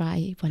टु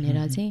ट्राई भनेर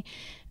चाहिँ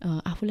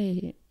आफूलाई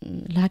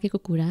लागेको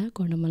कुरा,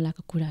 गर्न मन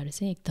लागेको कुराहरू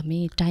चाहिँ एकदमै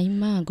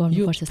टाइममा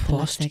गर्नुपर्छ जस्तो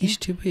लाग्छ कि।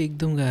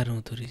 एकदम गाह्रो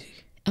हुँदो रहेछ।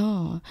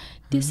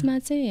 त्यसमा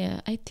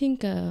चाहिँ आई थिङ्क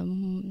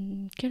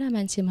केटा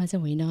मान्छेमा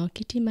चाहिँ होइन,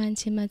 केटी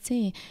मान्छेमा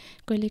चाहिँ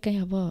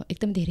कहिलेकाहीँ अब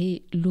एकदम धेरै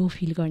लो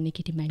फिल गर्ने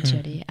केटी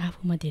मान्छेहरूले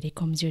आफूमा धेरै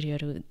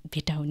कमजोरीहरू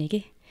भेटाउने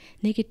के,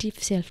 नेगेटिभ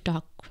सेल्फ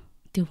टक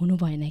त्यो हुनु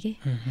भएन कि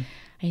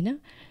होइन,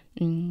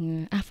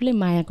 आफूले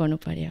माया गर्नु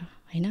पर्यो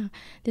होइन।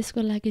 त्यसको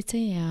लागि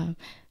चाहिँ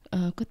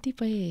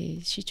कतिपय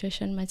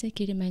सिचुएसनमा चाहिँ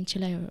केटी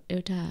मान्छेलाई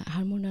एउटा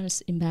हार्मोनल्स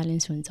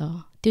इम्ब्यालेन्स हुन्छ,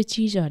 त्यो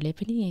चिजहरूले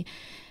पनि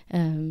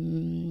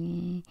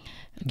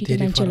केटी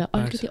मान्छेलाई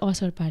अलिकति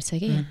असर पार्छ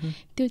कि।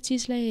 त्यो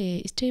चिजलाई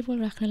स्टेबल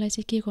राख्नलाई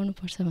चाहिँ के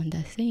गर्नुपर्छ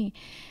भन्दा चाहिँ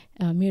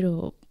मेरो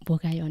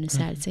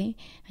भोगाइअनुसार चाहिँ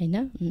होइन,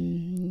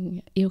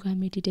 योगा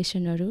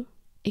मेडिटेसनहरू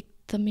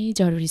एकदमै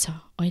जरुरी छ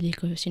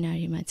अहिलेको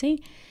सिनारीमा चाहिँ।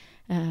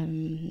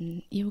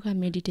 योगा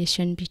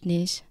मेडिटेसन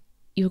फिटनेस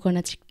यो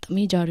गर्न चाहिँ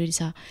एकदमै जरुरी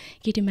छ।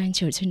 केटी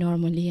मान्छेहरू चाहिँ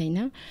नर्मली होइन,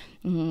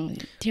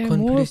 they are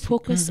more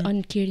focus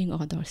on caring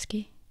others के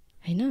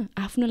होइन,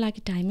 आफ्नो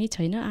लागि टाइमै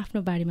छैन,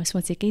 आफ्नो बारेमा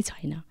सोचेकै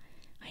छैन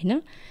होइन।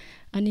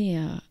 अनि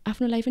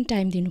आफ्नो लागि पनि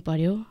टाइम दिनु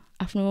पऱ्यो,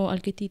 आफ्नो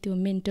अलिकति त्यो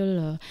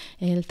मेन्टल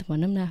हेल्थ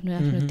भनौँ न,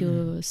 आफ्नो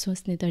त्यो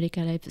सोच्ने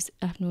तरिकालाई,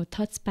 आफ्नो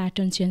थट्स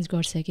प्याटर्न चेन्ज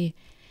गर्छ कि।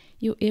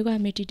 यो योगा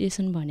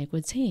मेडिटेसन भनेको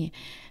चाहिँ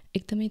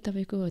एकदमै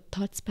तपाईँको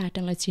थट्स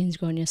प्याटर्नलाई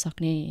चेन्ज गर्न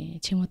सक्ने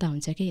क्षमता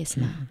हुन्छ कि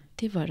यसमा।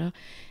 त्यही भएर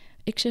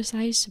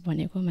एक्सर्साइज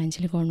भनेको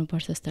मान्छेले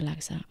गर्नुपर्छ जस्तो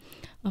लाग्छ।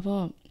 अब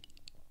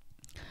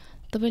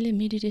तपाईँले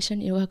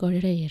मेडिटेसन योगा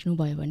गरेर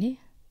हेर्नुभयो भने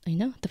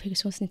होइन, तपाईँको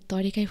सोच्ने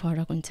तरिकै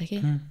फरक हुन्छ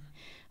कि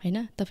होइन।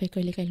 तपाईँ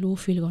कहिलेकाहीँ लो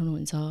फिल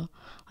गर्नुहुन्छ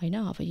होइन,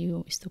 अब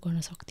यो यस्तो गर्न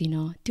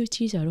सक्दिनँ, त्यो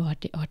चिजहरू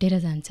हटेर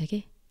जान्छ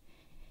कि,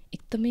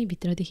 एकदमै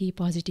भित्रदेखि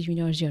पोजिटिभ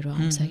इनर्जीहरू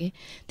आउँछ कि।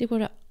 त्यही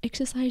भएर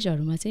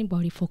एक्सर्साइजहरूमा चाहिँ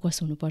बढी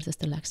फोकस हुनुपर्छ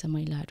जस्तो लाग्छ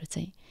महिलाहरू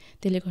चाहिँ।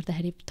 त्यसले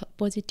गर्दाखेरि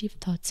पोजिटिभ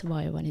थट्स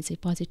भयो भने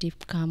चाहिँ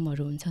पोजिटिभ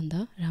कामहरू हुन्छ नि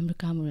त, राम्रो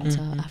कामहरू हुन्छ,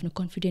 आफ्नो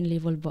कन्फिडेन्ट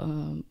लेभल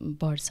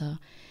बढ्छ,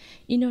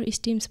 इनर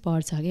स्टिम्स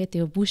बढ्छ क्या,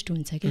 त्यो बुस्ट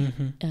हुन्छ कि।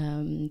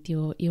 त्यो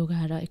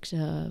योगा र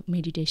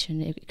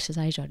मेडिटेसन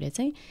एक्सर्साइजहरूले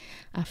चाहिँ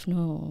आफ्नो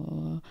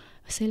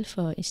सेल्फ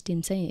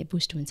स्टिम चाहिँ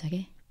बुस्ट हुन्छ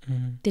कि।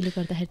 त्यसले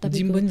गर्दाखेरि तपाईँ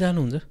जिम पनि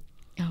जानुहुन्छ?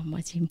 म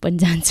जिम पनि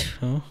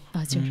जान्छु,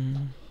 हजुर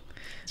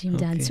जिम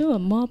जान्छु।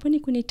 म पनि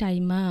कुनै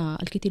टाइममा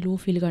अलिकति लो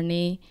फिल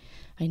गर्ने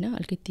होइन,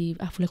 अलिकति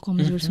आफूलाई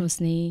कमजोर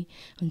सोच्ने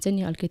हुन्छ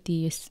नि, अलिकति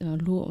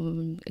लो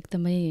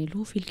एकदमै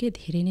लो फिल के,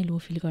 धेरै नै लो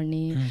फिल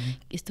गर्ने,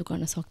 यस्तो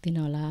गर्न सक्दिनँ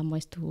होला म,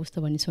 यस्तो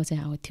उस्तो भन्ने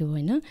सोचाइ आउँथ्यो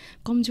होइन,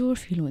 कमजोर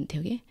फिल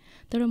हुन्थ्यो कि।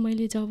 तर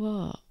मैले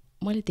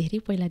धेरै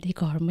पहिलादेखि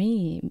घरमै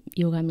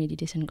योगा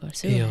मेडिटेसन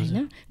गर्छु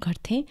होइन,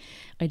 गर्थेँ,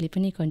 अहिले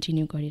पनि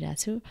कन्टिन्यू गरिरहेको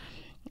छु।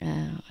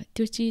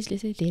 त्यो चिजले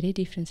चाहिँ धेरै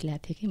डिफ्रेन्स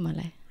ल्याएको थियो कि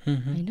मलाई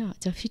होइन।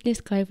 जब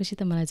फिटनेस गएपछि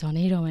त मलाई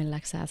झनै रमाइलो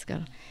लाग्छ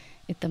आजकल,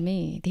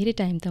 एकदमै धेरै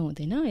टाइम त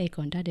हुँदैन, 1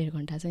 घन्टा 1.5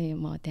 घन्टा चाहिँ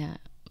म त्यहाँ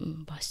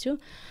बस्छु,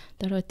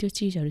 तर त्यो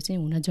चिजहरू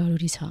चाहिँ हुन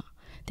जरुरी छ।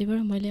 त्यही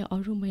भएर मैले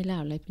अरू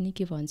महिलाहरूलाई पनि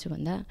के भन्छु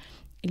भन्दा,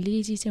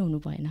 लेजी चाहिँ हुनु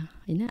भएन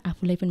होइन,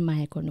 आफूलाई पनि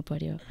माया गर्नु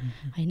पऱ्यो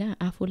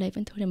होइन। आफूलाई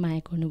पनि थोरै माया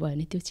गर्नुभयो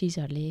भने त्यो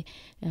चिजहरूले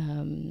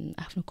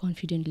आफ्नो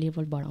कन्फिडेन्ट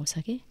लेभल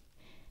बढाउँछ कि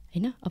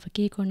होइन। अब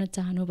केही गर्न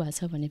चाहनु भएको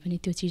छ भने पनि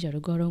त्यो चिजहरू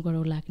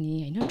गरौँ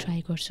लाग्ने होइन, ट्राई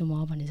गर्छु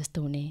म भने जस्तो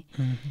हुने,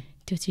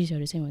 त्यो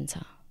चिजहरू चाहिँ हुन्छ।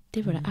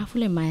 त्यही भएर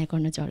आफूलाई माया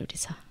गर्न जरुरी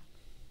छ।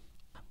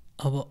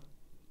 अब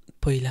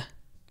पहिला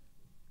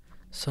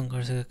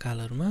सङ्घर्षका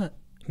कालहरूमा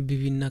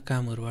विभिन्न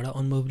कामहरूबाट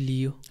अनुभव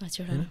लियो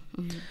होइन,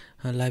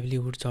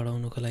 लाइभलीहुड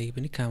चढाउनुको लागि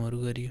पनि कामहरू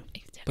गरियो,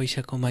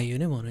 पैसा कमाइयो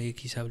नै भनौँ एक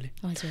हिसाबले।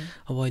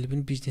 अब अहिले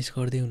पनि बिजनेस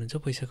गर्दै हुनुहुन्छ,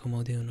 पैसा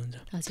कमाउँदै हुनुहुन्छ?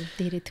 हजुर,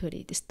 धेरै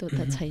थोरै त्यस्तो त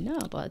छैन,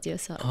 अब जे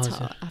छ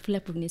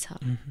आफूलाई पुग्ने छ।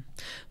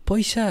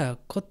 पैसा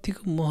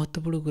कतिको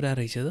महत्त्वपूर्ण कुरा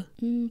रहेछ त?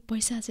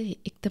 पैसा चाहिँ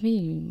एकदमै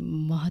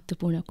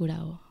महत्त्वपूर्ण कुरा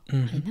हो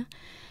होइन।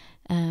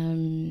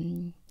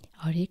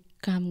 हरेक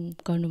काम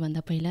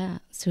गर्नुभन्दा पहिला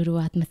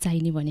सुरुवातमा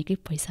चाहिने भनेकै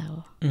पैसा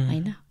हो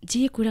होइन।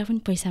 जे कुरा पनि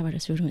पैसाबाट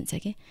सुरु हुन्छ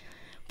कि,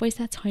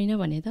 पैसा छैन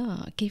भने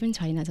त केही पनि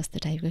छैन जस्तो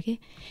टाइपको कि।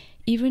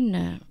 इभन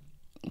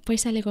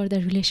पैसाले गर्दा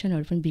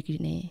रिलेसनहरू पनि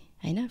बिग्रिने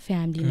होइन,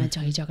 फ्यामिलीमा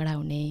झैझगडा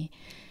हुने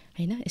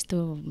होइन, यस्तो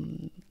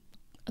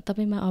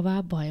तपाईँमा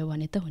अभाव भयो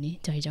भने त हुने,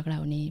 झैझगडा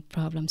हुने,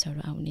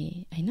 प्रब्लम्सहरू आउने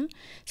होइन,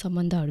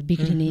 सम्बन्धहरू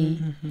बिग्रिने।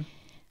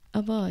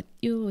 अब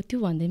त्यो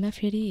भन्दैमा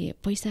फेरि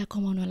पैसा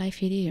कमाउनलाई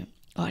फेरि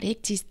हरेक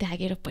चिज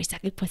त्यागेर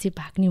पैसाकै पछि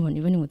भाग्ने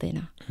भन्ने पनि हुँदैन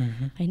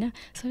होइन।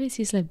 सबै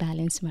चिजलाई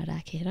ब्यालेन्समा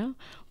राखेर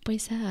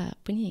पैसा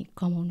पनि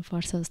कमाउनु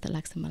पर्छ जस्तो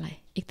लाग्छ मलाई,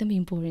 एकदमै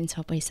इम्पोर्टेन्ट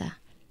छ पैसा।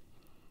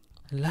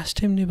 लास्ट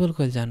टाइम नेपाल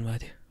कहिले जानुभएको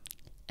थियो?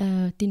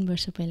 3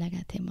 वर्ष पहिला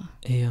गएको थिएँ म।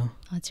 ए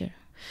हजुर।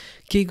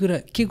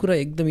 के कुरा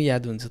एकदमै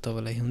याद हुन्छ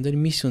तपाईँलाई, हुन्छ नि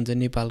मिस हुन्छ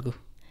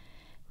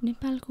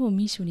नेपालको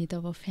मिस हुने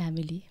त अब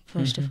फ्यामिली,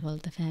 फर्स्ट अफ अल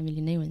त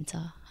फ्यामिली नै हुन्छ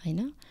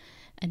होइन।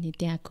 अनि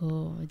त्यहाँको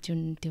जुन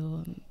त्यो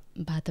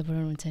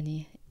वातावरण हुन्छ नि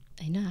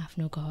होइन,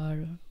 आफ्नो घर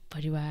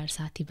परिवार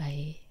साथीभाइ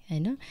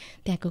होइन,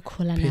 त्यहाँको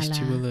खोला नाला।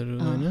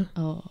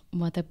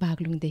 म त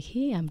बागलुङदेखि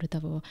हाम्रो त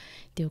अब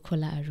त्यो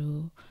खोलाहरू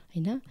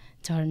होइन,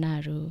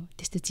 झरनाहरू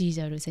त्यस्तो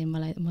चिजहरू चाहिँ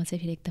म चाहिँ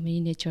फेरि एकदमै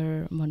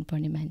नेचर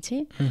मनपर्ने मान्छे।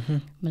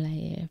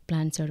 मलाई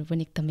प्लान्ट्सहरू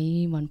पनि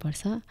एकदमै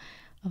मनपर्छ।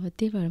 अब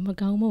त्यही भएर म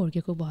गाउँमा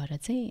हुर्केको भएर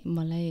चाहिँ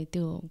मलाई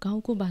त्यो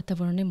गाउँको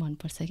वातावरण नै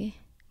मनपर्छ कि।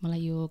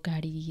 मलाई यो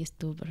गाडी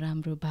यस्तो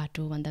राम्रो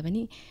बाटो भन्दा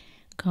पनि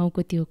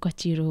गाउँको त्यो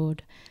कच्ची रोड,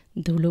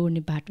 धुलो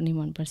उड्ने बाटो नै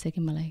मनपर्छ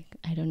कि मलाई।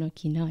 आई डोन्ट नो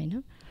किन होइन,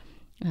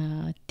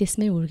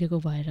 त्यसमै हुर्केको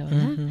भएर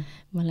होला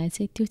मलाई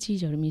चाहिँ त्यो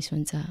चिजहरू मिस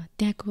हुन्छ।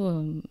 त्यहाँको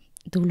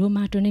धुलो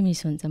माटो नै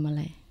मिस हुन्छ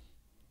मलाई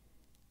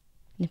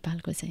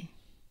नेपालको चाहिँ।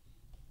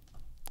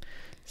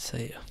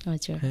 सही हो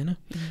हजुर होइन,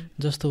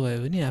 जस्तो भयो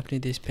भने आफ्नै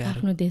देश प्यारो,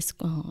 आफ्नो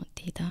देशको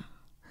त्यही त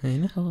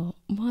होइन।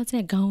 म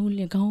चाहिँ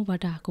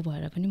गाउँबाट आएको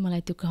भएर पनि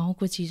मलाई त्यो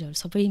गाउँको चिजहरू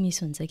सबै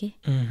मिस हुन्छ कि।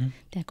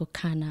 त्यहाँको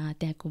खाना,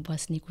 त्यहाँको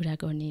बस्ने कुरा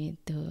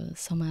गर्ने, त्यो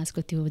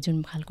समाजको त्यो जुन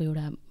खालको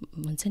एउटा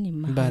हुन्छ नि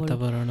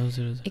वातावरण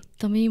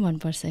एकदमै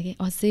मनपर्छ कि।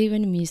 अझै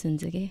पनि मिस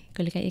हुन्छ कि।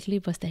 कहिलेकाहीँ एक्लै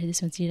बस्दाखेरि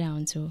सोचिरहेको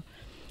हुन्छु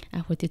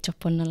आफू त्यो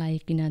चप्पल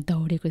नलागिकन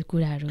दौडेको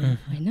कुराहरू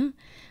होइन।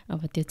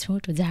 अब त्यो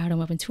छोटो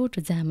जाडोमा पनि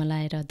छोटो जामा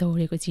लाएर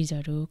दौडेको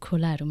चिजहरू,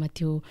 खोलाहरूमा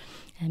त्यो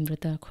हाम्रो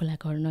त खोला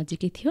घर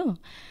नजिकै थियो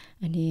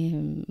अनि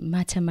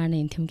माछा मार्न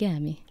हिँड्थ्यौँ क्या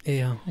हामी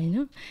होइन।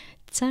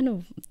 सानो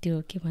त्यो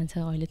के भन्छ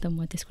अहिले त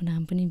म त्यसको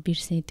नाम पनि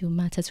बिर्सेँ, त्यो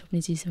माछा छोप्ने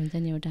चिज हुन्छ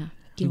नि एउटा,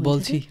 के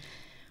भन्छ,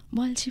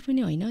 बल्छी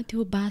पनि होइन,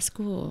 त्यो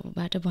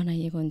बाँसकोबाट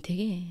बनाइएको हुन्थ्यो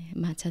कि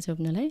माछा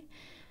छोप्नलाई।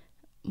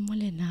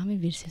 मैले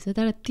नामै बिर्सेछु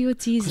तर त्यो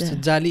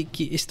चिज जाली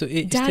कि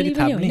यस्तो जाली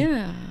पनि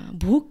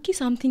होइन, भुक कि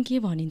समथिङ के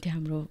भनिन्थ्यो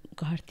हाम्रो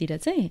घरतिर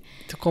चाहिँ।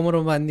 त्यो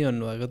कमरमा बाँध्ने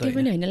भन्नुभएको त? त्यो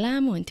पनि होइन,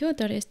 लामो हुन्थ्यो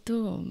तर यस्तो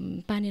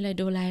पानीलाई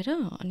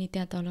डोलाएर अनि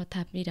त्यहाँ तल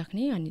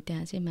थापिराख्ने अनि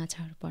त्यहाँ चाहिँ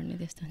माछाहरू पर्ने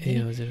त्यस्तो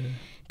हुन्थ्यो।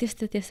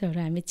 त्यस्तोहरू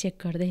हामी चेक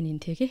गर्दै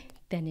हिँड्थ्यो कि।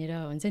 त्यहाँनिर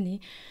हुन्छ नि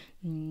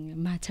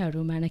माछाहरू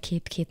मार्न,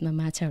 खेतमा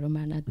माछाहरू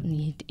मार्न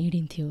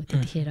हिँडिन्थ्यो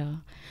त्यतिखेर।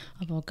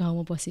 अब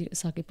गाउँमा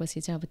बसिसकेपछि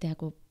चाहिँ अब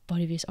त्यहाँको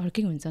परिवेश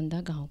अर्कै हुन्छ नि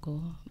त, गाउँको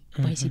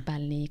भैँसी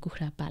पाल्ने,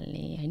 कुखुरा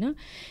पाल्ने होइन,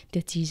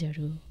 त्यो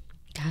चिजहरू,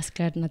 घाँस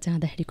काट्न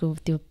जाँदाखेरिको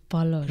त्यो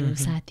पलहरू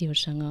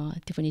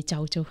साथीहरूसँग, त्यो पनि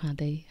चाउचाउ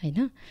खाँदै होइन,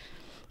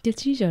 त्यो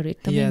चिजहरू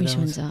एकदमै मिस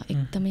हुन्छ,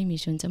 एकदमै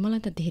मिस हुन्छ। मलाई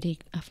त धेरै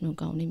आफ्नो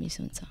गाउँ नै मिस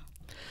हुन्छ।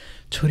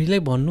 छोरीलाई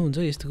भन्नुहुन्छ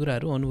यस्तो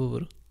कुराहरू,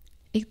 अनुभवहरू?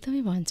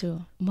 एकदमै भन्छु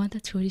म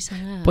त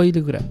छोरीसँग।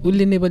 पहिलो कुरा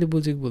उसले नेपाली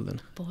बोल्छ कि बोल्दैन?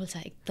 बोल्छ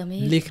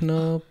एकदमै। लेख्न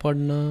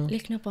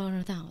पढ्न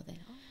त आउँदैन,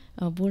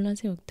 बोल्न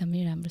चाहिँ एकदमै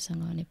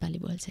राम्रोसँग नेपाली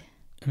बोल्छ।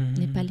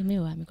 नेपालीमै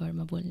हो हामी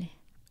घरमा बोल्ने।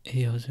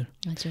 ए हजुर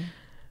हजुर।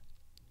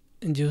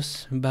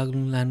 जोस्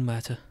बागलुङ लानु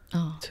भएको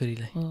छ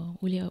छोरीलाई? हो,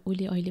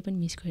 उसले अहिले पनि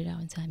मिस गरिरहेको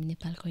हुन्छ हामी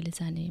नेपाल कहिले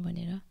जाने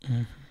भनेर।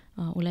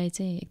 उसलाई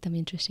चाहिँ एकदम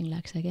इन्ट्रेस्टिङ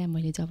लाग्छ क्या।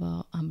 मैले जब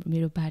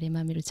मेरो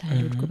बारेमा, मेरो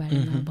चाइल्डहुडको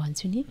बारेमा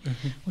भन्छु नि,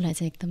 उसलाई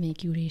चाहिँ एकदमै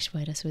क्युरियस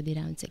भएर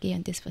सोधिरहेको हुन्छ कि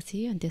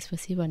अनि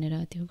त्यसपछि भनेर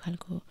त्यो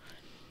खालको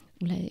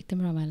उसलाई एकदम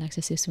रमाइलो लाग्छ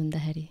त्यो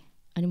सुन्दाखेरि।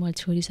 अनि मैले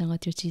छोरीसँग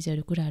त्यो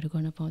चिजहरू कुराहरू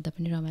गर्न पाउँदा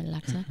पनि रमाइलो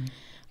लाग्छ।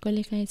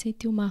 कहिलेकाहीँ चाहिँ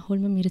त्यो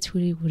माहौलमा मेरो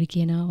छोरी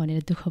हुर्किएन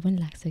भनेर दुःख पनि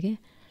लाग्छ क्या।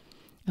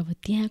 अब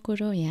त्यहाँको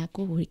र यहाँको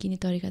हुर्किने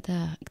तरिका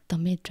त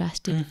एकदमै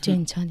ड्रास्टिक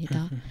चेन्ज छ नि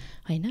त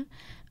होइन।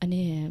 अनि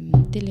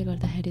त्यसले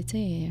गर्दाखेरि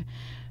चाहिँ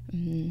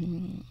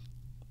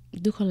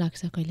दुःख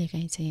लाग्छ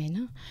कहिलेकाहीँ चाहिँ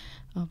होइन।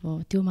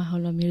 अब त्यो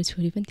माहौलमा मेरो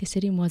छोरी पनि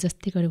त्यसरी म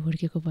जस्तै गरेर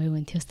हुर्केको भयो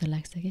भन्थ्यो जस्तो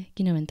लाग्छ क्या।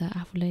 किनभने त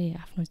आफूलाई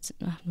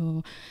आफ्नो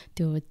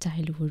त्यो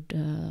चाइल्डहुड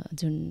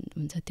जुन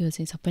हुन्छ त्यो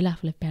चाहिँ सबैलाई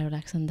आफूलाई प्यारो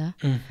लाग्छ नि त।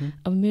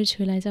 अब मेरो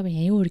छोरीलाई चाहिँ अब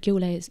यहीँ हुर्क्यो,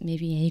 उसलाई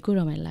मेबी यहीँको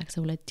रमाइलो लाग्छ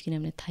उसलाई,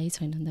 किनभने थाहै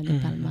छैन नि त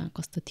नेपालमा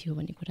कस्तो थियो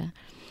भन्ने कुरा।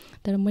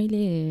 तर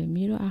मैले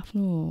मेरो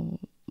आफ्नो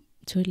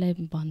छोरीलाई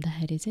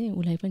भन्दाखेरि चाहिँ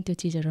उसलाई पनि त्यो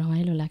चिजहरू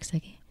रमाइलो लाग्छ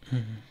कि।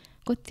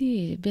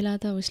 कति बेला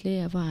त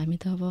उसले अब हामी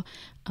त अब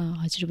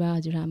हजुरबा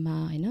हजुरआमा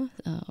होइन,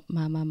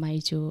 मामा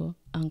माइजू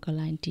अङ्कल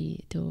आन्टी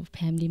त्यो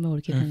फ्यामिलीमा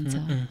हुर्केको हुन्छ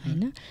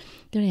होइन।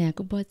 तर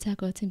यहाँको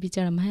बच्चाको चाहिँ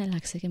बिचरा माया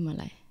लाग्छ कि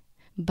मलाई,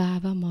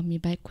 बाबा मम्मी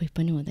बाहेक कोही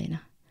पनि हुँदैन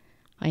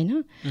होइन।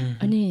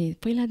 अनि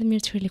पहिला त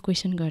मेरो छोरीले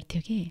क्वेसन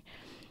गर्थ्यो कि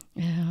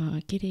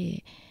के अरे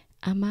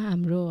आमा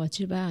हाम्रो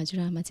हजुरबा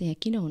हजुरआमा चाहिँ यहाँ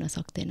किन हुन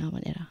सक्दैन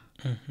भनेर।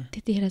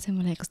 त्यतिखेर चाहिँ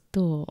मलाई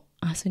कस्तो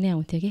आँसु नै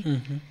आउँथ्यो कि।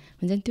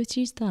 हुन्छ नि त्यो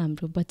चिज त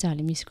हाम्रो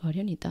बच्चाहरूले मिस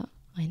गर्यो नि त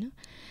होइन।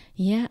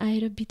 यहाँ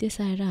आएर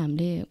विदेश आएर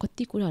हामीले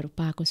कति कुराहरू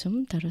पाएको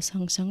छौँ तर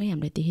सँगसँगै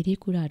हामीले धेरै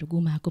कुराहरू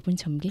गुमाएको पनि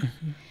छौँ कि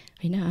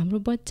होइन। हाम्रो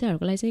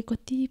बच्चाहरूको लागि चाहिँ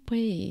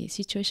कतिपय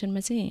सिचुएसनमा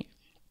चाहिँ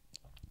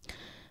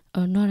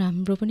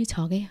नराम्रो पनि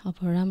छ क्या।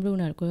 अब राम्रो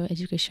उनीहरूको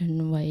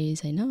एजुकेसन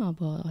वाइज होइन, अब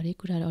हरेक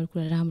कुराहरू अरू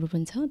कुरा राम्रो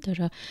पनि छ,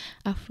 तर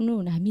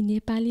आफ्नो हामी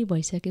नेपाली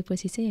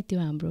भइसकेपछि चाहिँ त्यो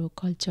हाम्रो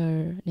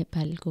कल्चर,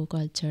 नेपालीको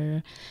कल्चर,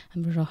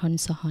 हाम्रो रहन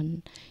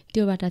सहन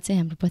त्योबाट चाहिँ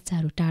हाम्रो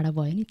बच्चाहरू टाढा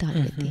भयो नि त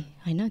अलिकति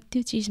होइन।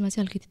 त्यो चिजमा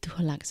चाहिँ अलिकति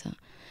दुःख लाग्छ।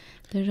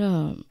 तर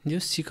यो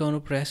सिकाउनु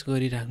प्रयास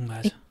गरिराख्नु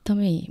भएको छ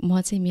एकदमै। म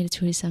चाहिँ मेरो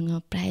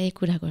छोरीसँग प्रायः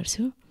कुरा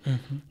गर्छु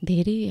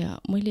धेरै।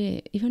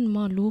 मैले इभन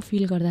म लो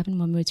फिल गर्दा पनि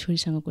म मेरो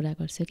छोरीसँग कुरा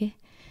गर्छु क्या।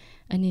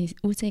 अनि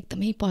ऊ चाहिँ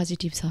एकदमै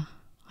पोजिटिभ छ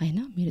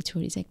होइन। मेरो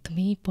छोरी चाहिँ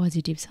एकदमै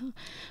पोजिटिभ छ।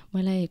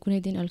 मलाई कुनै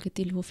दिन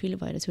अलिकति लो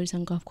फिल भएर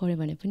छोरीसँग गफ गऱ्यो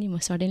भने पनि म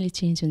सडनली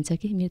चेन्ज हुन्छ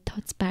कि, मेरो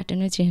थट्स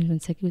प्याटर्नै चेन्ज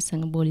हुन्छ कि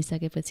उसँग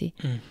बोलिसकेपछि।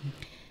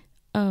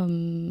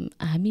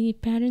 हामी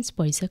प्यारेन्ट्स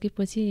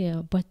भइसकेपछि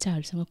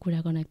बच्चाहरूसँग कुरा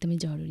गर्न एकदमै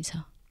जरुरी छ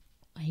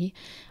है।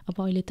 अब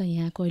अहिले त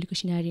यहाँको अहिलेको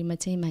सिनारीमा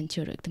चाहिँ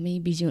मान्छेहरू एकदमै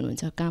बिजी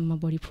हुनुहुन्छ, काममा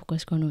बढी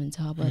फोकस गर्नुहुन्छ।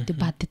 अब त्यो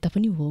बाध्यता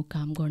पनि हो,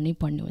 काम गर्नै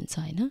पर्ने हुन्छ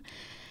होइन।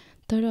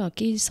 तर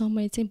केही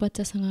समय चाहिँ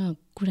बच्चासँग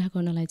कुरा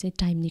गर्नलाई चाहिँ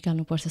टाइम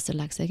निकाल्नुपर्छ जस्तो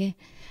लाग्छ क्या।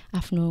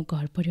 आफ्नो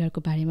घर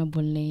परिवारको बारेमा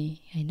बोल्ने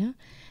होइन,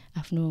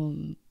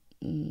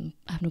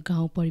 आफ्नो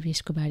गाउँ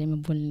परिवेशको बारेमा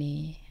बोल्ने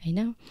होइन,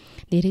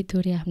 धेरै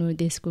थोरै आफ्नो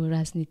देशको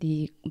राजनीति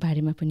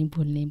बारेमा पनि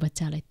बोल्ने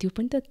बच्चालाई त्यो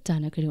पनि त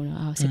जानकारी हुन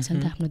आवश्यक छ नि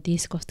त, आफ्नो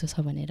देश कस्तो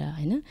छ भनेर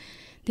होइन।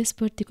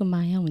 त्यसप्रतिको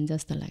माया हुन्छ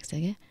जस्तो लाग्छ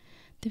क्या।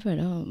 त्यही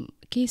भएर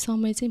केही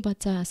समय चाहिँ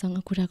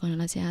बच्चासँग कुरा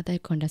गर्नलाई चाहिँ आधा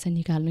 1 घन्टा चाहिँ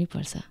निकाल्नै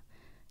पर्छ।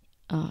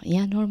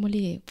 यहाँ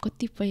नर्मली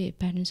कतिपय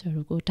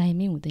प्यारेन्ट्सहरूको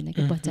टाइमै हुँदैन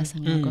कि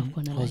बच्चासँग गफ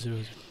गर्नलाई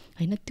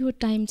होइन। त्यो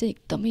टाइम चाहिँ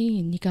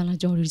एकदमै निकाल्न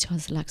जरुरी छ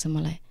जस्तो लाग्छ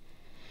मलाई।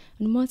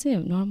 अनि म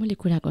चाहिँ नर्मली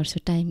कुरा गर्छु,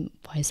 टाइम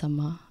भएसम्म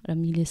र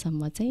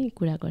मिलेसम्म चाहिँ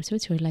कुरा गर्छु।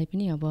 छोरीलाई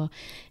पनि अब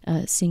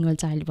सिङ्गल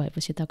चाइल्ड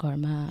भएपछि त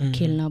घरमा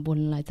खेल्न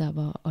बोल्नलाई त अब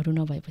अरू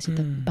नभएपछि त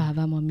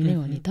बाबा मम्मी नै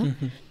हो नि त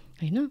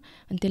होइन।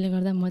 अनि त्यसले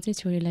गर्दा म चाहिँ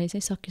छोरीलाई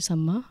चाहिँ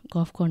सकेसम्म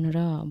गफ गर्न र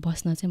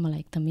बस्न चाहिँ मलाई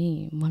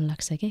एकदमै मन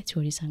लाग्छ क्या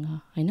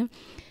छोरीसँग होइन।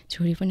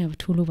 छोरी पनि अब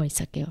ठुलो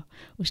भइसक्यो,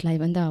 उसलाई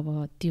पनि त अब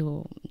त्यो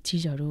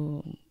चिजहरू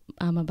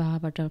आमा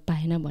बाबाबाट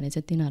पाएन भने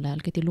चाहिँ तिनीहरूलाई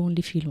अलिकति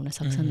लोन्ली फिल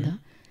हुनसक्छ नि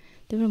त।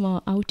 त्यही भएर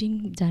म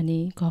आउटिङ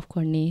जाने गफ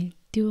गर्ने,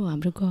 त्यो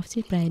हाम्रो गफ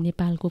चाहिँ प्रायः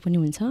नेपालको पनि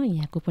हुन्छ,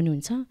 यहाँको पनि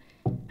हुन्छ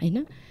होइन।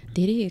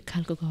 धेरै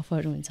खालको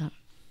गफहरू हुन्छ।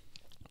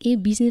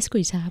 बिजनेसको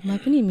हिसाबमा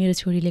पनि मेरो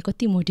छोरीले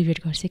कति मोटिभेट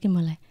गर्छ कि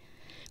मलाई।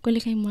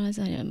 कहिलेकाहीँ मलाई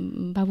चाहिँ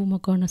बाबु म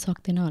गर्न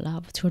सक्दैन होला,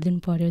 अब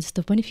छोडिदिनु पऱ्यो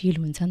जस्तो पनि फिल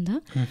हुन्छ नि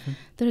त।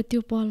 तर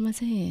त्यो पलमा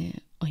चाहिँ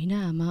होइन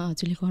आमा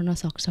हजुरले गर्न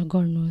सक्छ,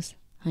 गर्नुहोस्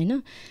होइन,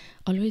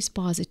 अलवेज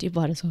पोजिटिभ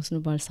भएर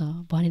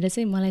सोच्नुपर्छ भनेर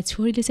चाहिँ मलाई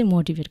छोरीले चाहिँ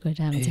मोटिभेट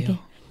गरेर आउँछ कि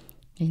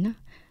होइन।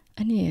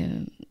 अनि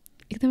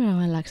एकदमै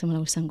रमाइलो लाग्छ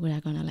मलाई उसँग कुरा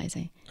गर्नलाई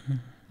चाहिँ।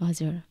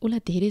 हजुर, उसलाई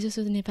धेरै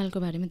जसो नेपालको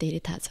बारेमा धेरै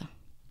थाहा छ,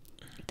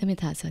 एकदमै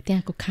थाहा छ।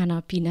 त्यहाँको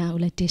खानापिना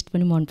उसलाई टेस्ट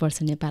पनि मनपर्छ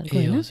नेपालको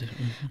होइन।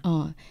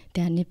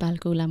 त्यहाँ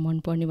नेपालको उसलाई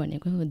मनपर्ने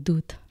भनेको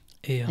दुध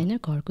होइन,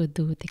 घरको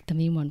दुध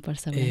एकदमै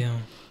मनपर्छ उसलाई।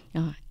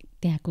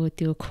 त्यहाँको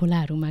त्यो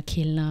खोलाहरूमा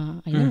खेल्न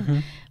होइन।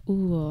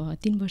 ऊ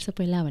 3 वर्ष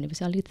पहिला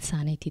भनेपछि अलिकति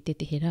सानै थियो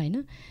त्यतिखेर होइन।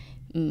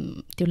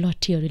 त्यो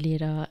लट्ठीहरू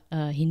लिएर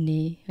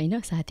हिँड्ने होइन,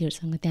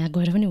 साथीहरूसँग त्यहाँ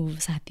गएर पनि ऊ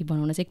साथी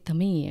बनाउन चाहिँ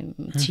एकदमै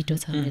छिटो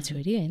छ मेरो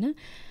छोरी होइन।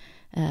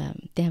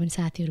 त्यहाँ पनि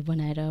साथीहरू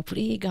बनाएर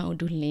पुरै गाउँ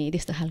डुल्ने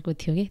त्यस्तो खालको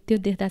थियो कि। त्यो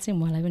देख्दा चाहिँ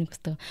मलाई पनि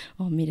कस्तो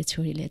मेरो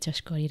छोरीले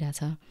एडजस्ट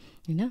गरिरहेछ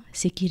होइन,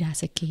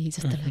 सिकिरहेछ केही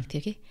जस्तो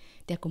लाग्थ्यो कि।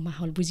 त्यहाँको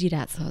माहौल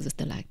बुझिरहेछ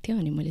जस्तो लाग्थ्यो।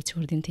 अनि मैले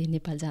छोडिदिन्थेँ,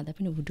 नेपाल जाँदा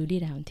पनि ऊ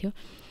डुलिरहेको हुन्थ्यो।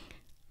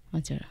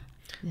 हजुर,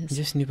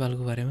 जस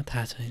नेपालको बारेमा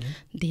थाहा छैन,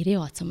 धेरै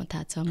हदसम्म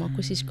थाहा छ। म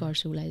कोसिस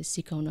गर्छु उसलाई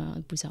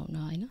सिकाउन बुझाउन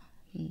होइन,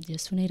 जो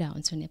सुनाइरहेको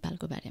हुन्छु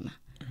नेपालको बारेमा।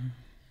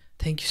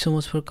 Thank you so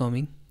much for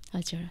coming.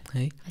 हजुर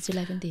है,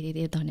 हजुरलाई पनि धेरै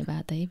धेरै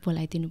धन्यवाद है,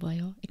 बोलाइदिनु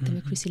भयो,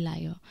 एकदमै खुसी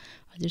लाग्यो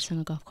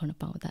हजुरसँग गफ गर्न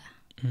पाउँदा।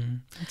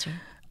 हजुर,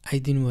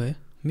 आइदिनु भयो,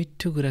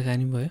 मिठो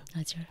कुराकानी भयो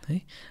हजुर है।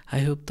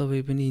 आई होप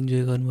तपाईँ पनि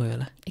इन्जोय गर्नुभयो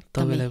होला,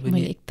 तपाईँलाई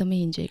पनि एकदमै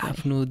इन्जोय गरेँ।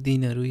 आफ्नो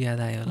दिनहरू याद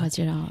आयो होला।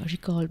 हजुर,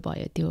 रिकल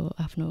भयो त्यो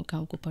आफ्नो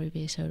गाउँको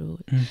परिवेशहरू,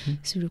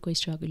 सुरुको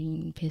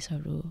स्ट्रगलिङ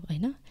फेसहरू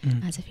होइन।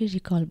 आज फेरि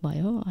रिकल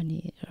भयो अनि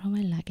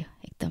रमाइलो लाग्यो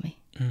एकदमै।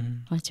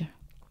 हजुर,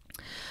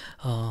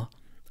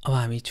 अब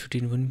हामी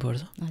छुट्टिनु पनि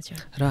पर्छ। हजुर,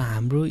 र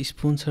हाम्रो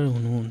स्पोन्सर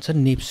हुनुहुन्छ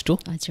नेप्स्टो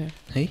हजुर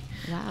है।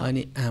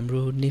 अनि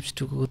हाम्रो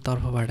नेप्स्टोको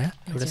तर्फबाट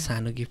एउटा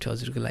सानो गिफ्ट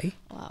हजुरको लागि।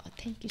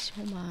 Thank you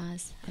so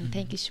much,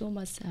 thank you so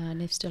much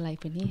नेप्स्टोलाई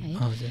पनि है।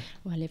 हजुर,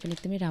 उहाँले पनि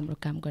एकदमै राम्रो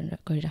काम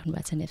गरिराख्नु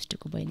भएको छ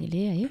नेप्स्टोको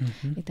बहिनीले है।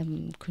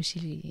 एकदम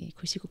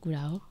खुसीको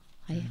कुरा हो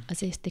है।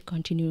 अझै यस्तै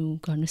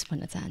कन्टिन्यू गर्नुहोस्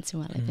भन्न चाहन्छु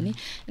उहाँलाई पनि।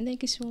 And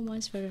thank you so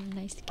much for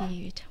nice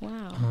gift.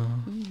 Wow,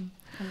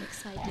 I am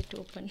excited to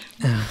open.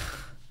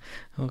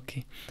 Okay,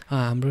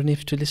 हाम्रो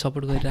नेप्स्टोले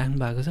सपोर्ट गरिराख्नु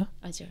भएको छ।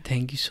 हजुर,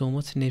 thank you so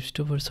much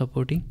नेप्स्टो for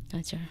supporting.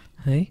 हजुर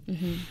है।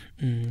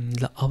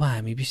 ल अब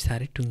हामी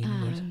बिस्तारै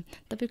टुङ्गिनुपर्छ।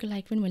 तपाईँको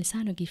लागि पनि मैले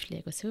सानो गिफ्ट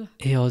लिएको छु।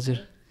 ए हजुर,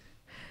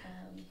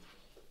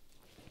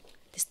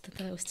 त्यस्तो त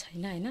उस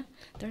छैन होइन,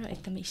 तर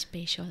एकदमै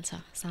स्पेसल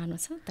छ, सानो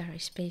छ तर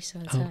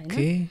स्पेसल छ होइन।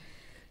 Okay,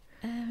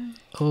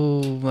 oh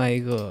my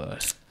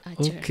God,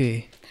 okay,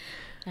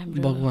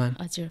 भगवान।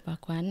 हजुर,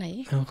 भगवान है।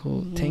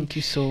 Thank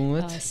you so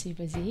much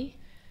Shivji.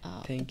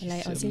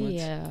 तपाईँलाई अझै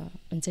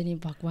हुन्छ नि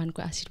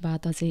भगवानको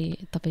आशीर्वाद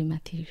अझै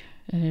तपाईँमाथि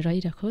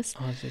रहिरहोस्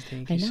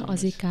होइन।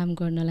 अझै काम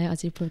गर्नलाई,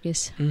 अझै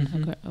प्रोग्रेस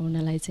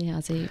हुनलाई चाहिँ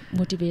अझै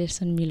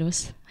मोटिभेसन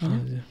मिलोस्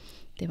होइन,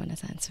 त्यो भन्न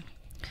चाहन्छु।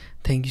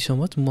 Thank you so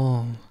much.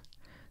 म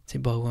चाहिँ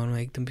भगवानमा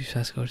एकदम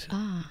विश्वास गर्छु।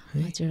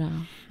 हजुर,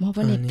 म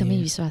पनि एकदमै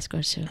विश्वास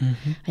गर्छु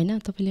होइन।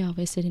 तपाईँले अब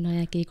यसरी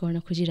नयाँ केही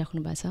गर्न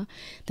खोजिराख्नु भएको छ,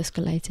 त्यसको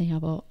लागि चाहिँ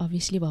अब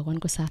अभियसली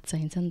भगवानको साथ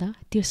चाहिन्छ नि त।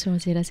 त्यो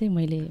सोचेर चाहिँ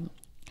मैले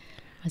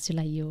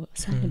हजुरलाई यो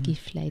सानो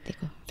गिफ्ट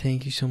ल्याइदिएको।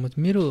 Thank you so much.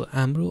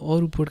 हाम्रो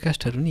अरू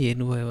पोडकास्टहरू नि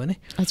हेर्नुभयो भने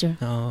हजुर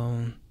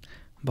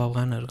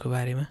भगवानहरूको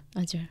बारेमा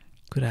हजुर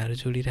कुराहरू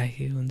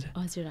जोडिराखेको हुन्छ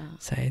हजुर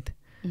सायद।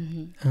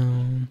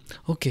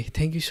 Okay,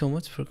 thank you so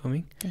much for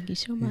coming. Thank you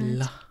so much.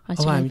 ल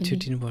अब हामी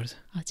छुट्टिनुपर्छ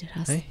हजुर,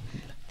 है।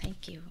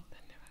 Thank you.